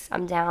topics.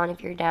 I'm down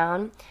if you're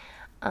down.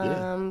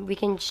 We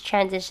can just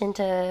transition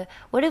to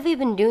what have we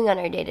been doing on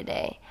our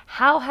day-to-day?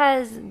 How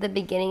has the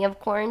beginning of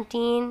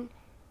quarantine,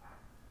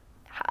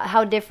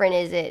 how different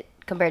is it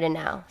compared to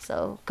now?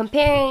 So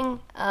comparing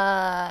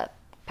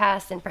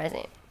past and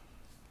present.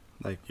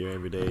 Like your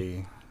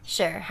everyday.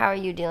 Sure. How are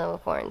you dealing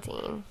with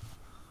quarantine?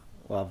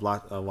 Well,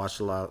 I've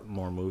watched a lot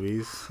more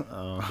movies.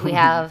 We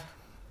have.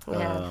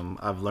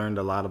 I've learned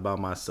a lot about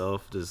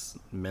myself just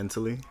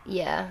mentally.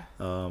 Yeah.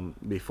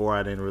 Before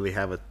I didn't really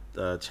have a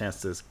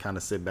chance to kind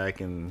of sit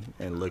back and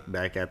look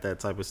back at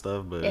that type of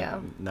stuff, but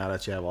now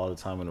that you have all the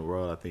time in the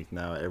world, I think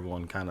now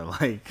everyone kind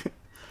of like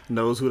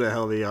knows who the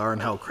hell they are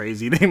and how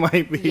crazy they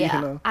might be. Yeah.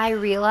 You know? I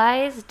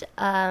realized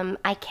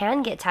I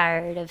can get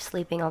tired of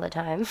sleeping all the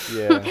time.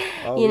 Yeah.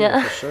 Oh, you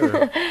know? For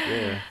sure.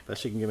 Yeah, that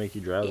shit can make you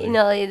drowsy. You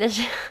know,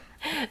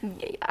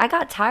 I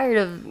got tired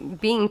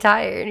of being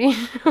tired. You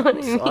know what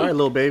I mean? All right,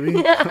 little baby.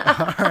 All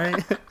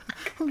right.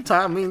 I'm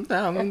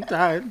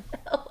tired.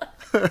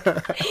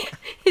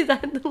 Is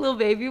that the little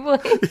baby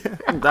voice?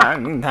 I'm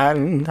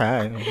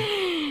tired.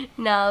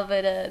 No,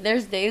 but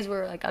there's days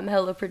where like I'm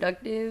hella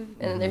productive,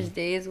 and then there's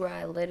days where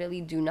I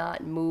literally do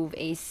not move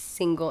a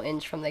single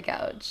inch from the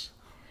couch.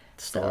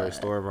 Story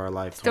of our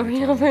life.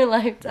 Story of our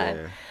lifetime.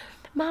 Yeah.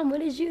 Mom, what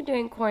did you do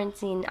in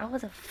quarantine? I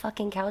was a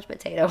fucking couch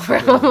potato, bro.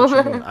 Yeah,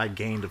 what you mean? I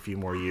gained a few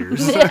more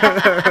years.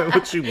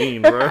 What you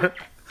mean, bro?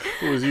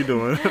 What was you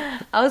doing?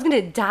 I was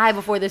gonna die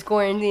before this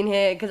quarantine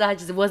hit because I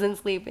just wasn't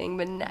sleeping,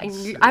 but now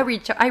I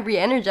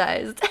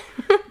re-energized.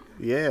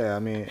 Yeah, I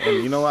mean,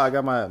 and you know what? I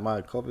got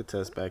my COVID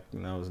test back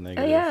and I was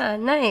negative. Oh yeah,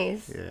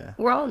 nice. Yeah,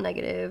 we're all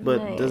negative.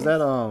 But nice. does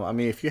that I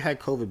mean, if you had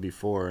COVID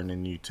before and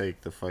then you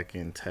take the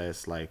fucking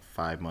test like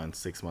 5 months,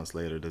 6 months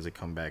later, does it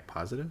come back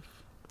positive?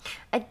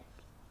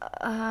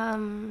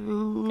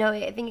 No,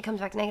 I think it comes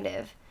back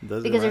negative.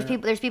 Does because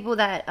it there's people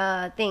that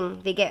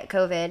they get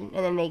COVID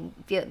and then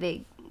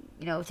they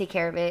take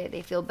care of it,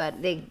 they feel better,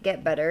 they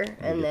get better,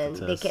 and then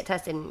they get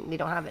tested and they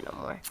don't have it no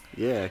more.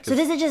 Yeah. So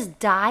does it just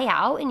die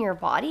out in your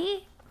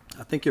body?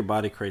 I think your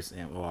body creates,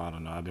 well, I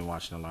don't know. I've been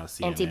watching a lot of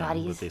CNN.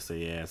 Antibodies. But they say,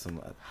 yeah,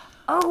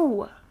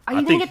 Oh, are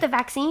you going to get the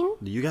vaccine?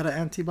 Do you got an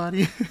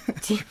antibody?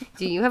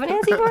 Do you have an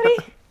antibody?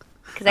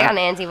 Because I got an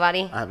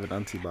antibody. I have an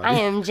antibody. I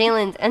am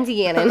Jalen's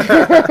anti-cannon.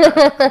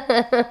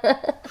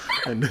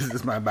 And this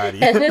is my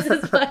body. And this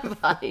is my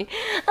body.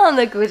 I'm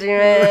the coochie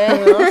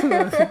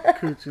man.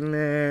 Coochie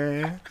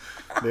man.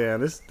 Yeah,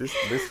 this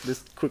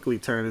quickly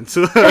turned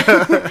into.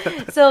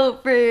 So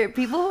for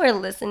people who are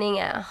listening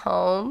at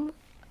home,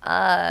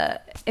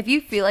 if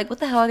you feel like, what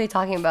the hell are they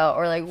talking about?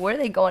 Or like, what are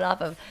they going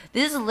off of?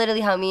 This is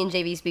literally how me and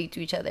JV speak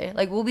to each other.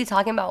 Like, we'll be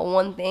talking about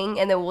one thing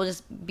and then we'll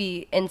just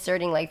be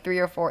inserting like 3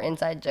 or 4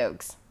 inside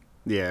jokes.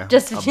 Yeah,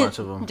 Just a bunch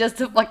of them. Just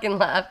to fucking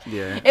laugh.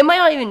 Yeah. It might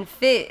not even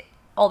fit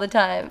all the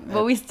time,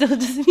 but we still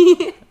just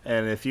be.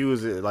 And if you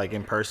was like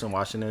in person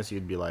watching this,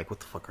 you'd be like, "What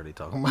the fuck are they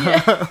talking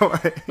about?"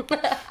 Like,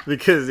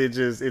 because it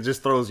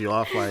just throws you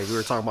off. Like we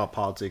were talking about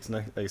politics,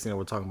 next thing you know,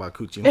 we're talking about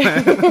coochie.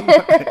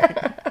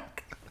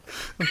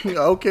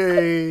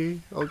 Okay.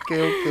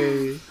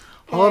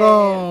 Hold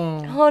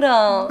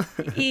on.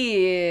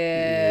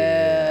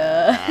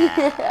 Yeah.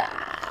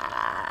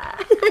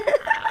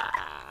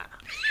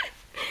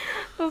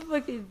 I'm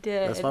fucking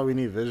dead. That's why we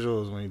need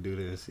visuals when you do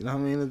this. You know what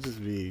I mean? It'll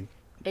just be.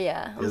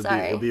 Yeah, I'm It'll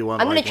sorry. be one,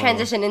 I'm like, gonna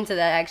transition into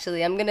that.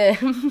 Actually, I'm gonna.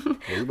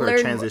 Yeah, you better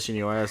transition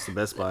your ass to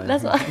Best Buy.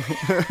 That's why.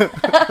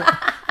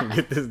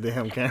 Get this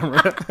damn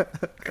camera.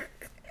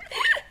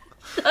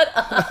 Shut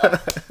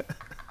up.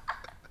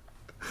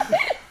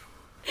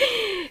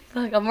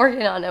 Fuck, I'm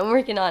working on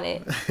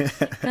it.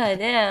 God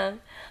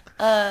damn.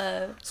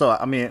 So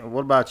I mean,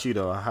 what about you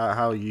though?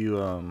 How you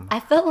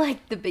I felt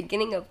like the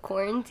beginning of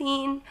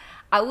quarantine,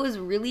 I was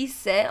really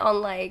set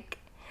on like,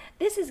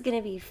 this is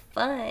gonna be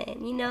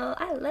fun, you know.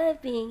 I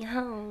love being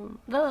home.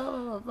 Blah blah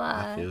blah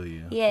blah. I feel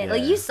you. Yeah,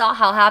 like you saw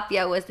how happy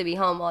I was to be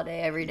home all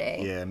day, every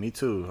day. Yeah, me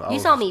too. You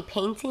saw me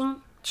painting.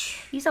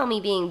 You saw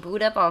me being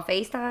booed up on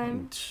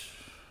FaceTime.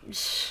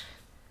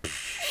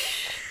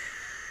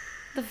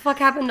 The fuck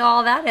happened to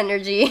all that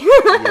energy?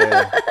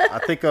 Yeah, I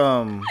think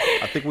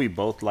we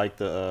both like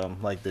the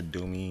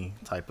doomy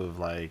type of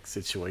like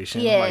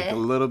situation, like a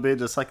little bit,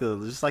 just like a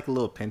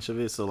little pinch of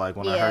it. So like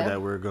when I heard that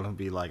we were gonna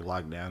be like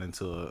locked down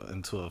into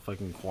a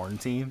fucking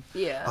quarantine,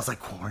 I was like,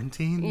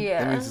 quarantine?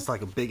 That means it's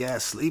like a big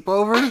ass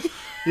sleepover.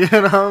 You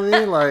know what I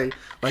mean? Like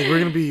we're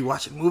gonna be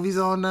watching movies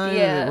all night.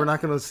 And we're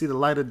not gonna see the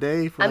light of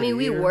day. For, like, I mean,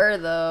 we were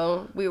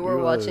though. We were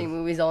watching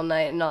movies all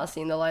night and not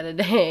seeing the light of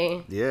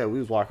day. Yeah, we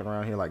was walking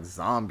around here like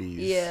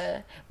zombies.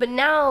 Yeah, but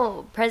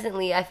now,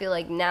 presently, I feel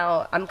like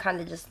now I'm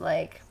kind of just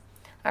like,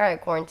 all right,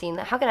 quarantine,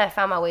 how can I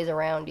find my ways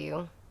around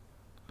you?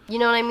 You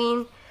know what I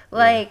mean?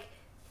 Like,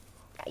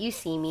 you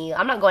see me.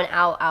 I'm not going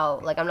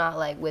out. Like, I'm not,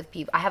 like, with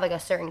people. I have, like, a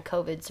certain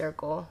COVID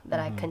circle that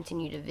I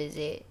continue to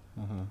visit.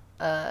 And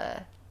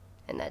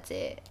that's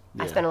it.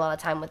 I spend a lot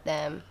of time with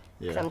them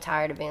because I'm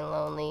tired of being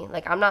lonely.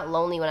 Like, I'm not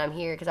lonely when I'm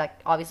here because, like,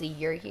 obviously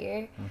you're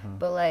here.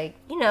 But, like,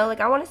 you know, like,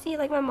 I want to see,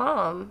 like, my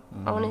mom.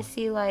 I want to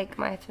see, like,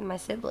 my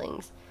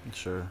siblings.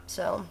 Sure.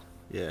 So.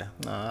 Yeah.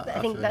 I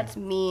think that's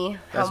me.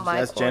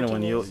 That's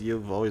genuine.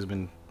 You've always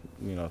been,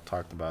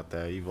 talked about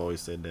that. You've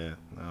always said that.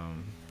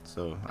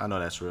 So I know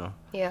that's real.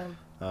 Yeah.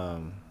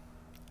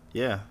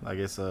 Yeah. I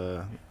guess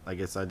I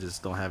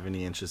just don't have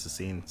any interest in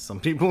seeing some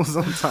people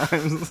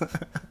sometimes.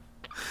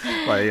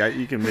 Like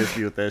you can miss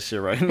me with that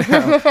shit right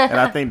now, and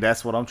I think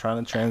that's what I'm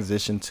trying to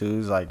transition to.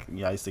 Is like,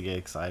 I used to get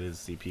excited to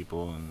see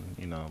people, and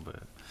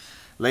but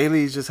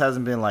lately it just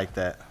hasn't been like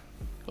that.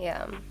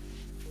 Yeah.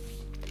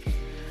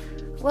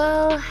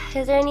 Well,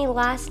 is there any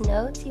last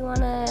notes you want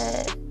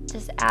to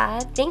just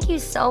add? Thank you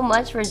so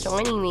much for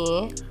joining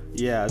me.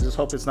 Yeah, I just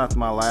hope it's not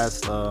my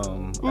last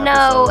episode.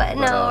 No,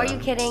 are you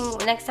kidding?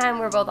 Next time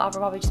we're both off,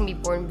 we're probably just going to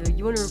be bored and be like,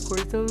 you want to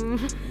record something?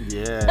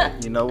 Yeah,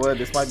 you know what?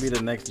 This might be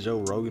the next Joe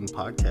Rogan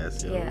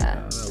podcast. Yo.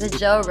 Yeah,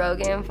 Joe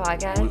Rogan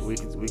podcast.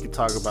 We could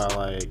talk about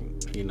like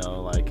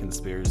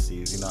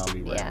conspiracies. I'll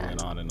be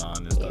rambling on and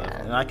stuff.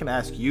 Yeah. And I can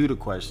ask you the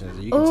questions,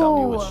 and you can tell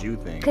me what you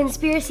think.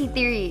 Conspiracy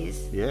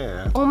theories.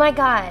 Yeah. Oh my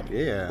God.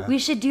 Yeah. We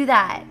should do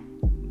that.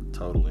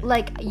 Totally.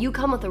 Like, you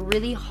come with a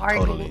really hard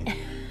Totally.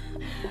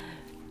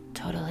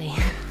 Totally.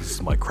 This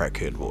is my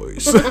crackhead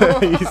voice. You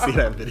see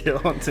that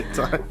video on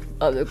TikTok?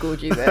 I'm the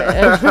Gucci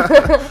man.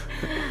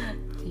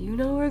 You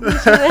know where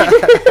Gucci man?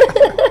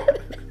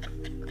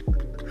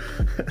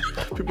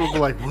 People be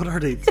like, what are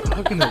they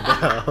talking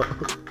about?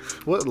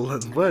 What is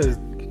Gucci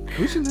man?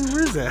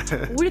 Where is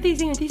that? What are they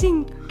saying? Are they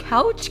saying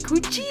couch?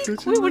 Gucci?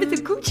 Wait, what is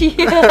it? Gucci?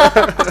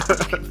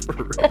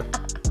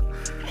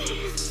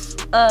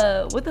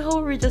 What the hell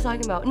were we just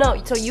talking about?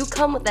 No, so you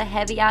come with a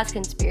heavy ass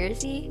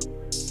conspiracy.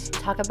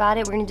 Talk about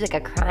it. We're gonna do like a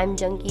crime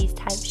junkies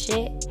type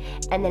shit,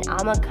 and then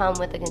I'ma come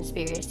with a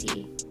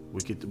conspiracy.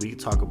 We could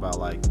talk about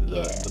like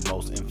the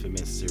most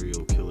infamous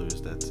serial killers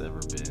that's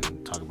ever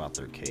been. Talk about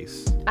their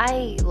case.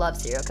 I love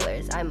serial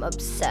killers. I'm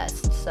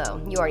obsessed.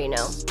 So you already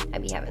know.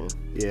 I'd be having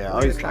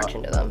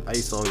attraction to them. I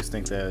used to always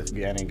think that if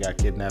Annie got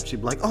kidnapped,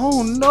 she'd be like,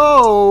 "Oh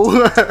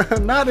no,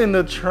 not in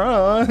the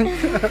trunk."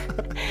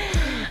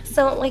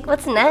 So like,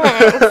 what's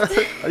next?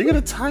 Are you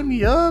gonna tie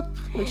me up?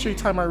 Make sure you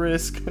tie my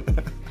wrist.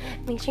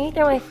 Make sure you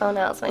throw my phone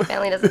out so my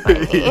family doesn't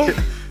find me.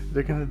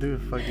 They're gonna do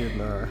fucking,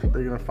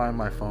 they're gonna find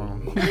my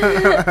phone.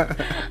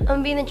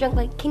 I'm being a drunk,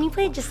 like, can you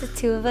play just the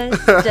two of us?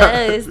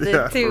 Just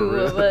the two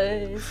of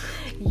us.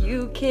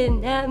 You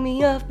kidnap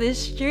me off the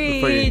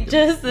street,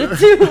 just the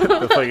two of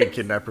us. The fucking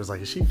kidnapper's like,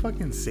 is she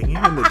fucking singing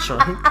in the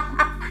trunk?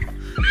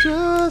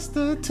 Just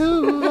the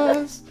two of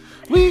us.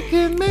 We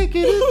can make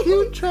it if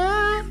you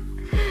try.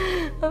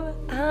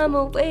 I'm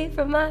away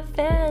from my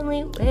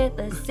family with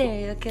a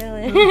serial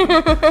killer. You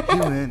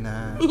and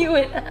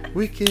I.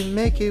 We can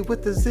make it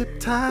with the zip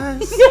ties.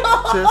 Just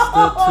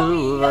the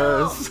two of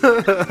us.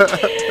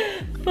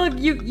 Fuck,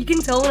 you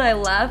can tell when I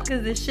laugh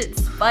because this shit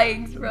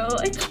spikes, bro.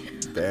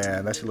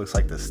 Damn, that shit looks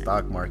like the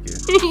stock market.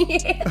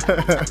 Yeah.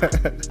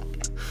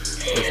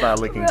 It's not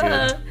looking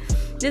good.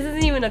 This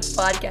isn't even a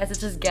podcast. It's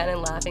just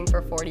Gannon laughing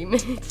for 40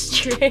 minutes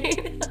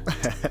straight.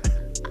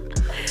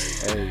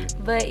 Hey.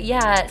 But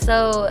yeah,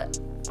 so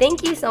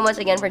thank you so much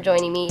again for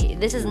joining me.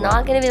 This is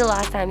not going to be the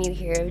last time you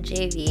hear of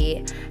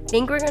JV. I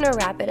think we're going to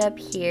wrap it up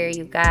here,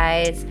 you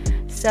guys.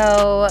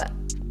 So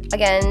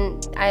again,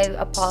 I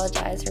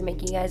apologize for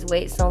making you guys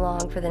wait so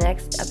long for the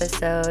next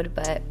episode,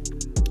 but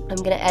I'm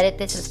going to edit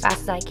this as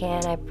fast as I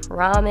can, I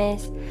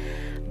promise.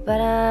 But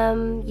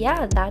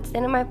yeah, that's the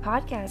end of my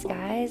podcast,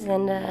 guys,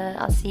 and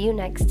I'll see you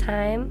next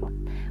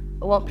time.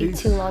 It won't be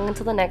too long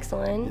until the next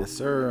one. Yes,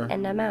 sir.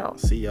 And I'm out.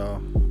 See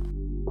y'all.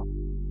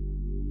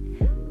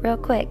 Real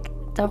quick,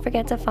 don't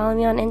forget to follow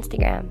me on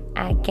Instagram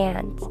at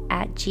Gannz,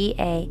 at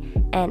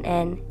GANNZZ.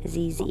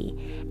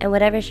 And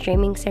whatever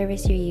streaming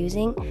service you're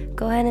using,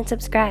 go ahead and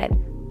subscribe,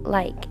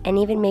 like, and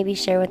even maybe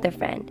share with a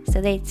friend so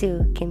they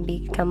too can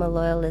become a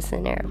loyal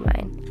listener of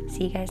mine.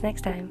 See you guys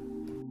next time.